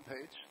on the home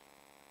page,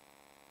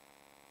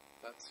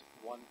 that's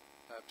one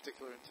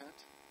particular intent.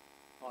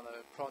 On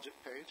a project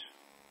page,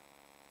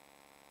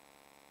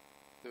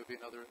 there would be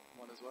another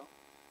one as well.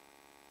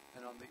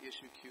 And on the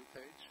issue queue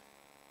page,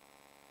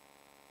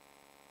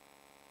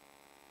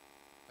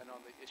 and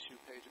on the issue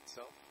page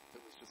itself, that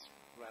was just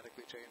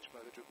radically changed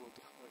by the Drupal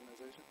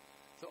organization.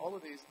 So all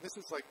of these, this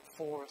is like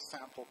 4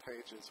 sample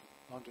pages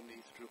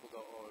underneath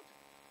Drupal.org,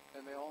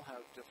 and they all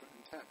have different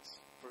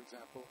intents. For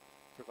example,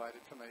 provide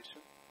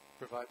information,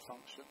 provide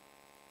function,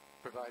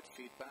 provide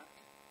feedback,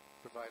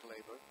 provide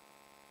labor.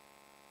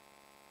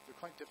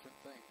 They're quite different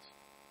things,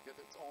 yet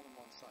it's all in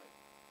one site.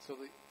 So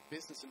the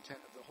business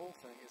intent of the whole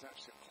thing is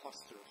actually a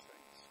cluster of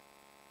things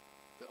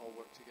that all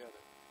work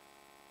together.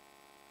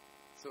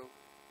 So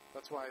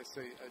that's why I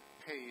say a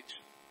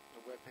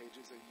web page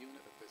is a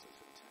unit of business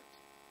intent.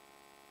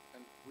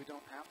 And we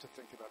don't have to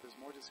think about, there's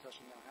more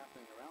discussion now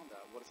happening around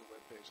that. What is a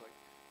web page? Like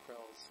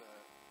Krell's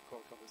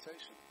core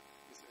conversation.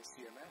 Is it a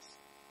CMS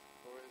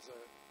or is it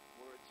a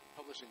word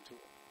publishing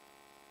tool?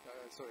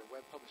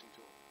 Web publishing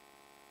tool.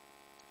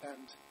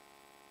 And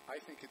I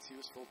think it's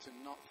useful to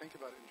not think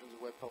about it in terms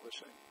of web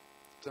publishing.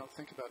 Don't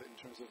think about it in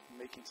terms of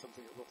making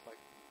something that looks like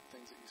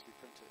things that used to be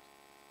printed.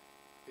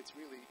 It's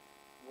really,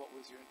 what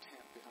was your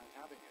intent behind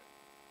having it?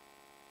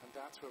 And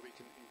that's where we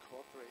can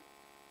incorporate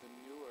the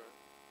newer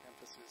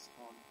emphasis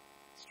on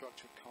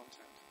structured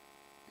content.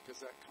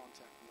 because that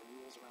content and the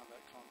rules around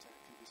that content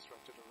can be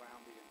structured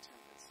around the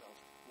intent itself.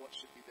 What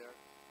should be there?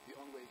 The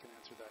only way you can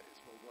answer that is,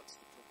 well, what's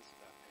the purpose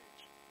of that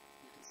page?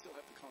 You can still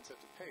have the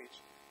concept of page.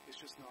 It's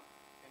just not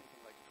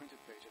anything like a printed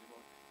page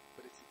anymore,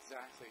 but it's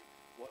exactly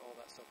what all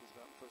that stuff was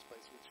about in the first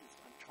place, which is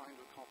I'm trying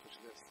to accomplish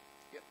this,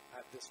 yet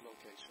at this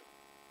location.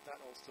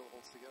 That all still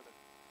holds together.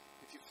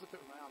 If you flip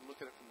it around, look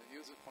at it from the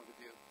user's point of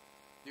view,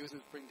 users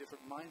bring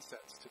different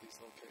mindsets to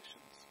these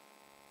locations.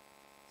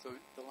 So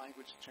the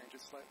language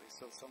changes slightly.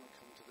 So someone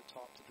coming to the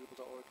top to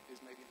Drupal.org is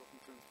maybe looking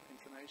for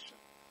information.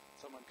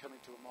 Someone coming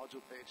to a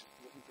module page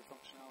is looking for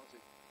functionality.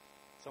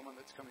 Someone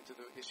that's coming to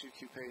the issue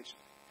queue page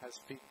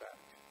has feedback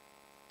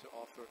to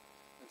offer,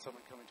 and someone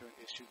coming to an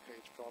issue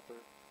page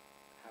proper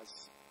has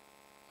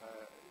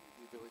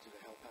the ability to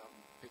help out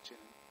and pitch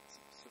in and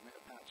submit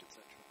a patch,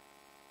 etc.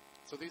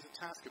 So these are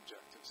task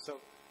objectives.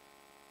 So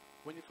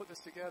when you put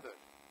this together,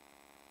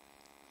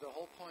 the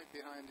whole point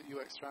behind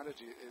UX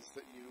strategy is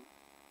that you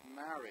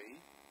marry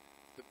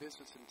the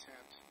business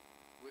intent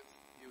with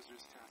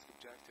users' task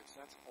objectives.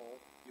 That's all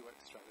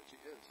UX strategy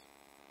is.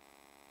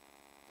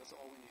 That's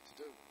all we need to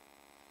do.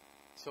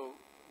 So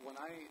when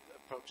I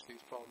approach these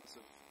problems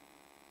of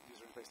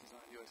user interface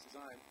design, UX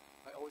design,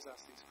 I always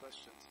ask these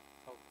questions.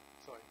 Oh,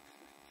 sorry.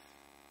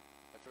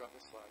 I forgot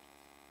this slide.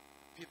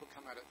 People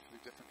come at it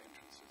through different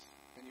entrances,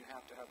 and you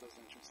have to have those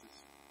entrances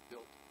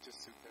built to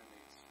suit their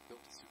needs,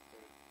 built to suit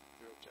their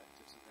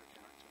objectives and their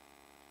character.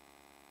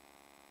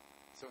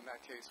 So in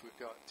that case, we've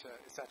got,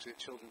 it's actually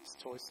a children's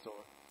toy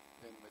store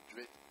in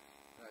Madrid.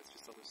 It's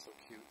just always so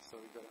cute. So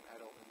we've got an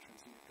adult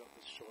entrance, and you've got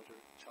this shorter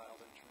child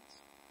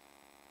entrance.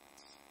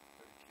 It's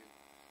very cute.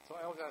 So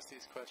I always ask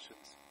these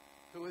questions.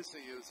 Who is the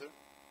user?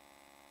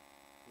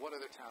 What are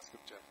their task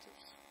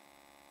objectives?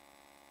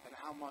 And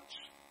how much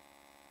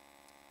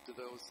do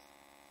those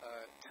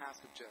task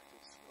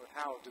objectives, or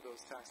how do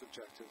those task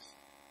objectives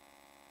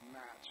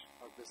match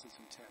our business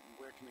intent? And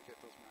where can we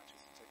get those matches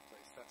to take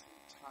place? That's the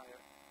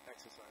entire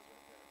exercise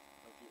right there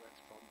of UX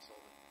problem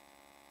solving.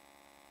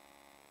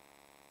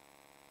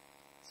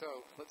 So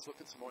let's look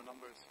at some more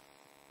numbers.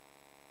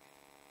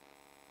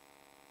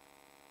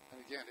 And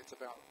again, it's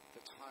about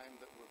the time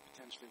that we're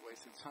potentially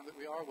wasting, time that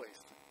we are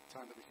wasting,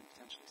 time that we can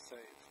potentially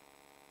save,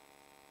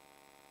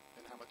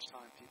 and how much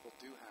time people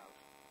do have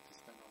to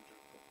spend on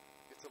Drupal.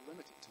 It's a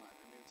limited time.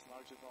 I mean, it's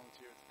largely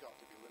volunteer. It's got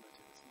to be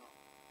limited. It's not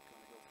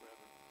going to go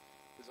forever.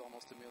 There's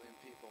almost 1 million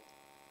people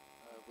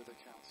with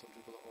accounts on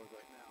Drupal.org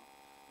right now.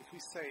 If we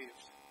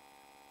saved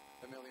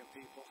 1 million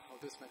people, or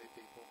this many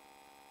people,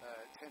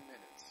 10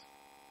 minutes,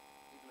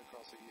 even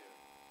across a year,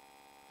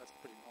 that's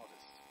pretty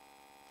modest.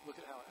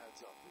 Look at how it adds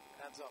up. It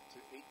adds up to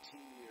 18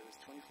 years,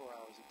 24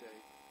 hours a day,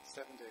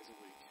 7 days a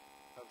week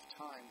of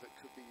time that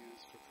could be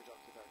used for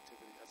productive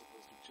activity as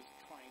opposed to just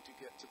trying to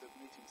get to the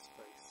meeting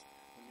space,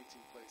 the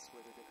meeting place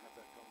where they're going to have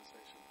that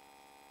conversation.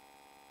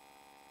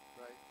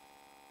 Right?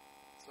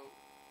 So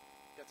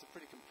that's a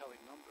pretty compelling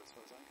number as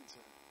far as I'm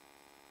concerned.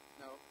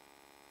 Now,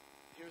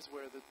 here's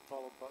where the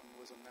follow button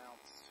was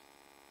announced.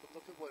 But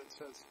look at what it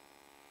says.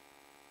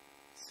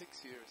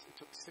 6 years. It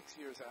took 6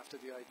 years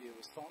after the idea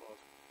was thought of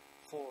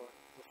for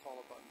the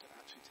follow button to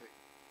actually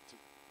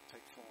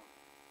take form.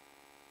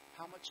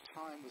 How much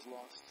time was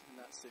lost in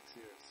that 6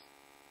 years,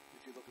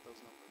 if you look at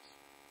those numbers?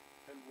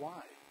 And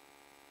why?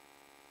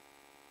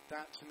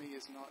 That, to me,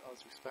 is not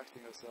us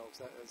respecting ourselves.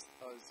 That is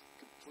us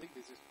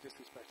completely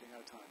disrespecting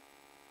our time.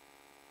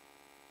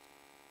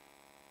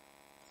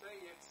 Say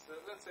it's,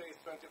 let's say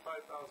it's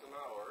 25,000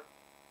 hours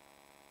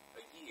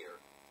a year,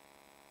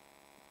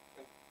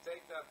 and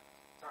take that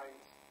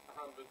times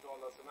 $100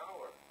 an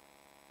hour.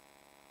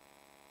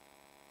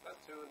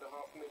 That's $2.5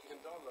 million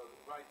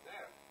right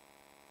there.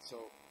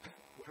 So,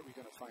 where are we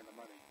going to find the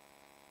money?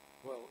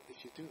 Well,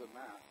 if you do the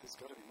math, there's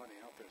got to be money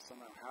out there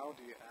somehow. How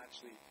do you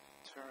actually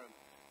turn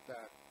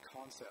that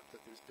concept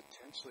that there's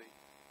potentially,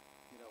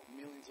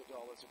 millions of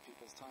dollars of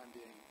people's time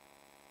being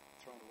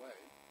thrown away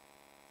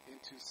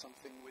into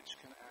something which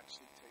can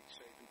actually take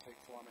shape and take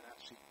form and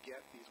actually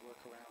get these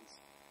workarounds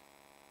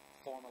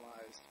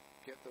formalized,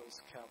 get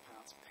those cow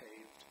paths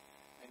paved,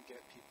 and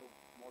get people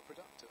more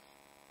productive?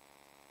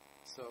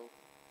 So,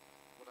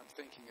 what I'm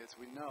thinking is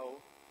we know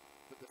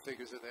that the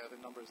figures are there,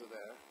 the numbers are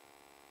there.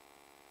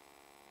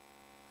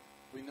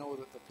 We know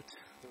that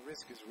the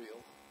risk is real,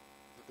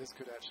 that this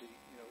could actually,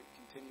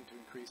 continue to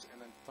increase, and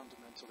then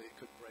fundamentally it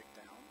could break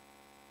down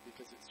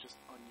because it's just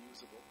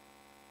unusable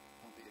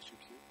on the issue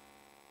queue.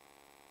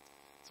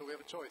 So we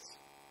have a choice.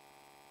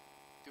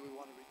 Do we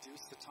want to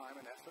reduce the time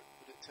and effort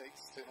that it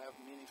takes to have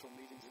meaningful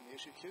meetings in the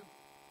issue queue?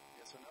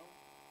 Yes or no?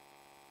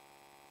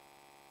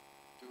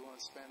 Do we want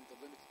to spend the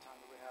limited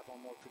time that we have on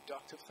more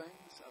productive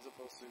things as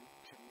opposed to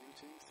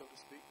commuting, so to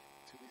speak,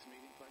 to these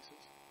meeting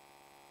places?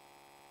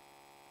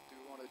 Do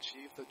we want to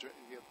achieve the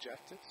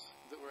objectives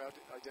that were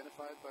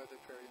identified by the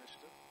Prairie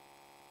Initiative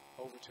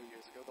over 2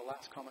 years ago? The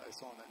last comment I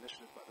saw on that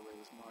initiative, by the way,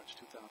 was March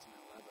 2011.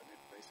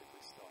 It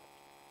basically stopped.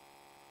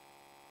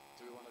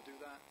 Do we want to do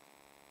that?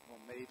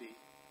 Well, maybe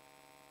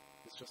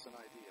it's just an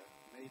idea.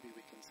 Maybe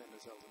we can send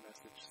ourselves a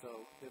message.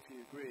 So if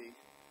you agree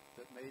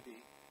that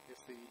maybe if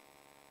the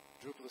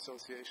Drupal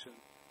Association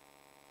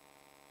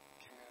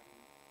can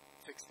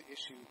fix the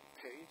issue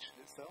page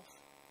itself,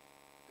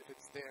 if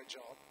it's their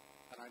job,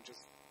 and I'm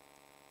just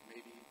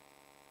maybe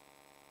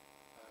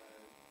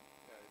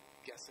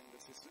guessing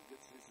this is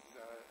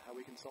how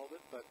we can solve it,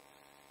 but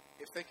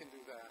if they can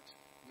do that,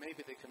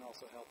 maybe they can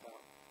also help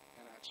out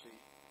and actually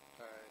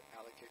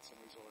allocate some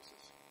resources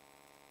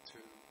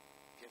to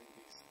getting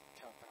these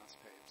cow paths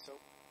paid. So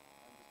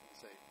I'm just going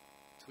to say,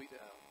 tweet it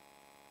out,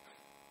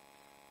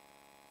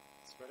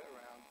 spread it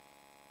around,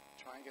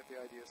 try and get the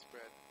idea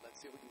spread.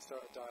 Let's see if we can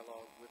start a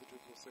dialogue with the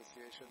Drupal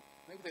Association.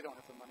 Maybe they don't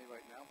have the money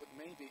right now, but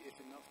maybe if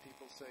enough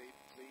people say,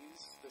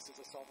 please, this is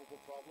a solvable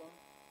problem,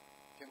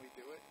 can we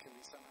do it? Can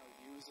we somehow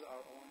use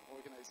our own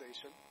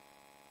organization,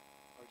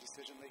 our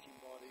decision-making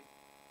body,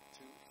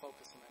 to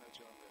focus some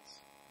energy on this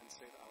and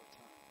save our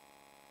time?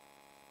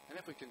 And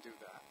if we can do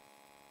that,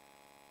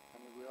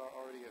 I mean, we are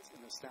already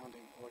an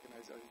astounding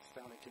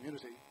astounding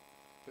community,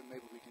 but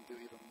maybe we can do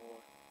even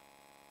more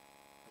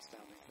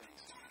astounding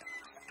things.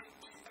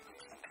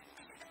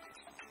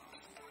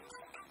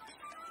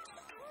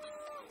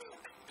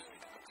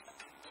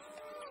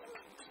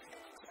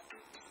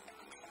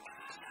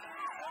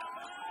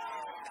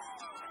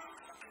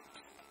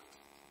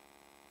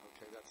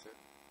 That's it.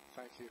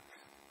 Thank you.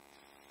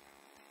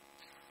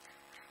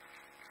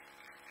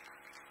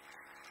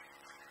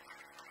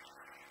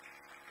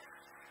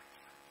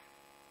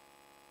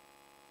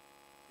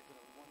 You've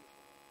been a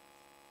wonderful one.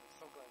 I'm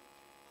so glad you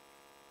came.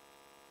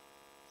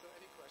 So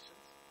any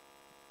questions?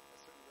 I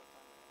certainly got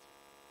time to answer.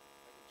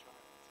 I can try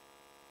and answer.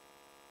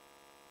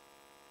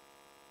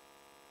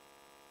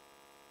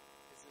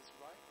 Is this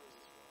right or is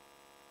this wrong?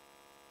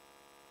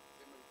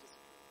 Does anybody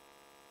disagree?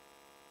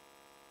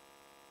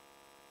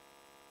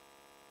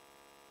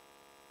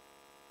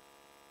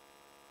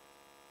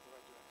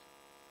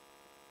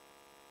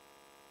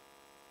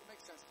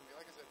 Sense to me.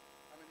 Like I said,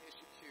 I'm an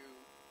issue queue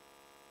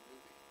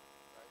newbie,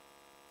 right?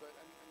 But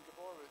and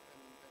Gabor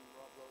and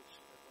Rob Roach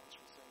at lunch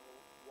were saying,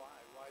 well, why?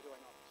 Why do I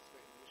not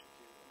participate in the issue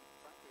queue? And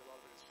frankly, a lot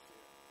of it is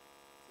fear.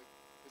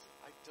 Because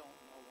I don't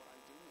know what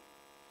I'm doing.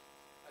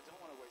 I don't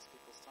want to waste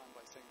people's time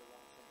by saying the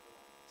wrong thing at the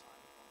wrong time,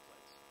 the wrong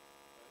place,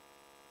 right?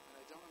 And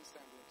I don't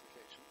understand the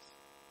implications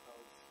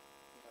of,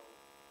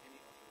 any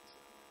offerings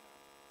that I might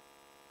have.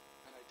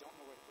 And I don't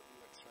know where to put the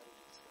UX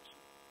strategy discussion.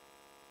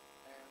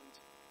 And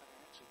I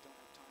actually don't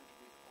have time to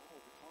read all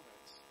the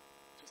comments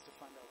just to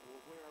find out, well,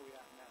 where are we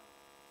at now?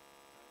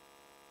 Right?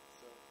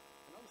 So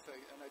another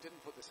thing, and I didn't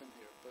put this in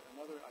here, but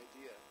another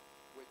idea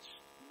which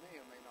may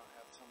or may not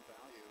have some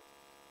value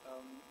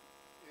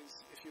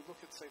is if you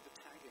look at, say, the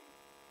tagging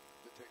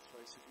that takes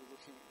place, if you're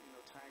looking,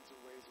 tags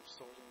are ways of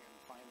sorting and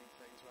finding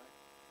things, right?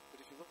 But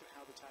if you look at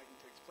how the tagging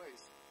takes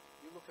place,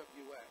 you look up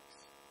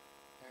UX,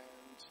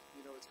 and,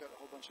 it's got a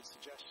whole bunch of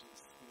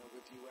suggestions,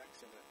 with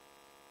UX in it.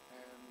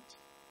 And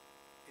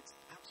it's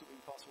absolutely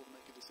impossible to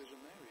make a decision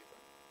there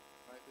even,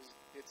 right?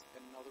 It's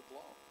another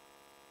blob.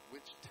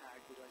 Which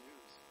tag would I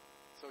use?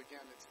 So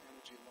again, it's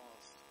energy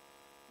lost.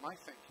 My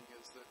thinking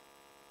is that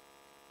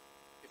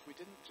if we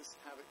didn't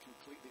just have it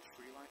completely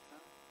free like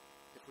that,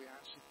 if we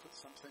actually put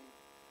something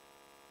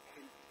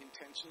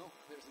intentional,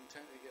 there's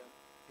intent again,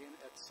 in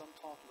at some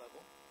top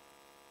level,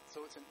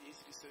 so it's an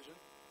easy decision,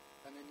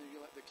 and then you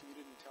let the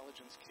community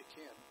intelligence kick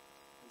in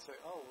and say,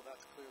 oh, well,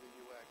 that's clearly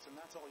UX, and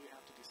that's all you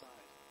have to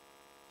decide.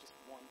 Just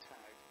one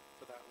tag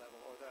for that level,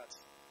 or that's,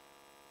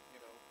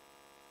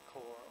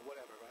 core, or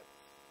whatever, right?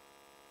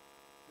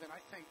 Then I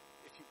think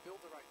if you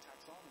build the right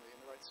taxonomy and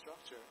the right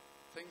structure,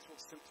 things will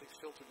simply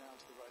filter down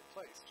to the right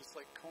place, just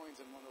like coins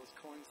in one of those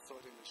coin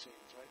sorting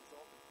machines, right? It's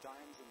all the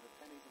dimes and the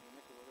pennies and the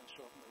nickels are going to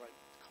show up in the right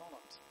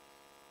columns.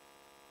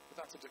 But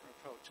that's a different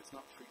approach. It's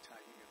not free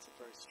tagging, it's a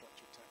very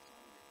structured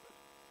taxonomy, but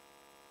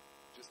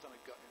just on a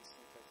gut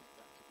instinct, I think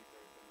that could be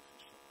very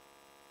beneficial.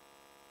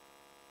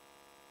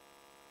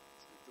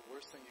 So the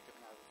worst thing you can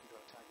have if you've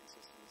got a tagging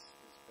system is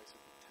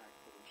basically tag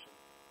pollution.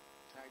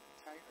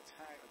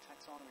 A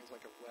taxonomy is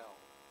like a well,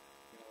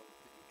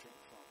 that you drink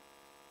from.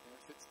 And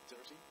if it's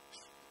dirty,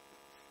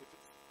 if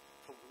it's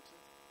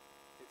polluted,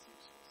 it's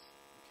useless.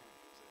 You can't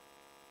use it.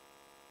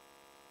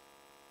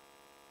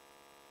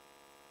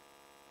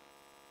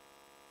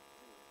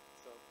 Anyway,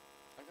 so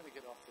I'm going to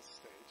get off this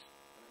stage,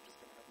 and I'm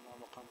just going to have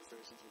normal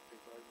conversations with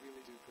people. I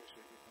really do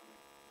appreciate you coming.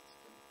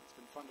 It's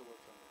been fun to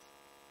work on this.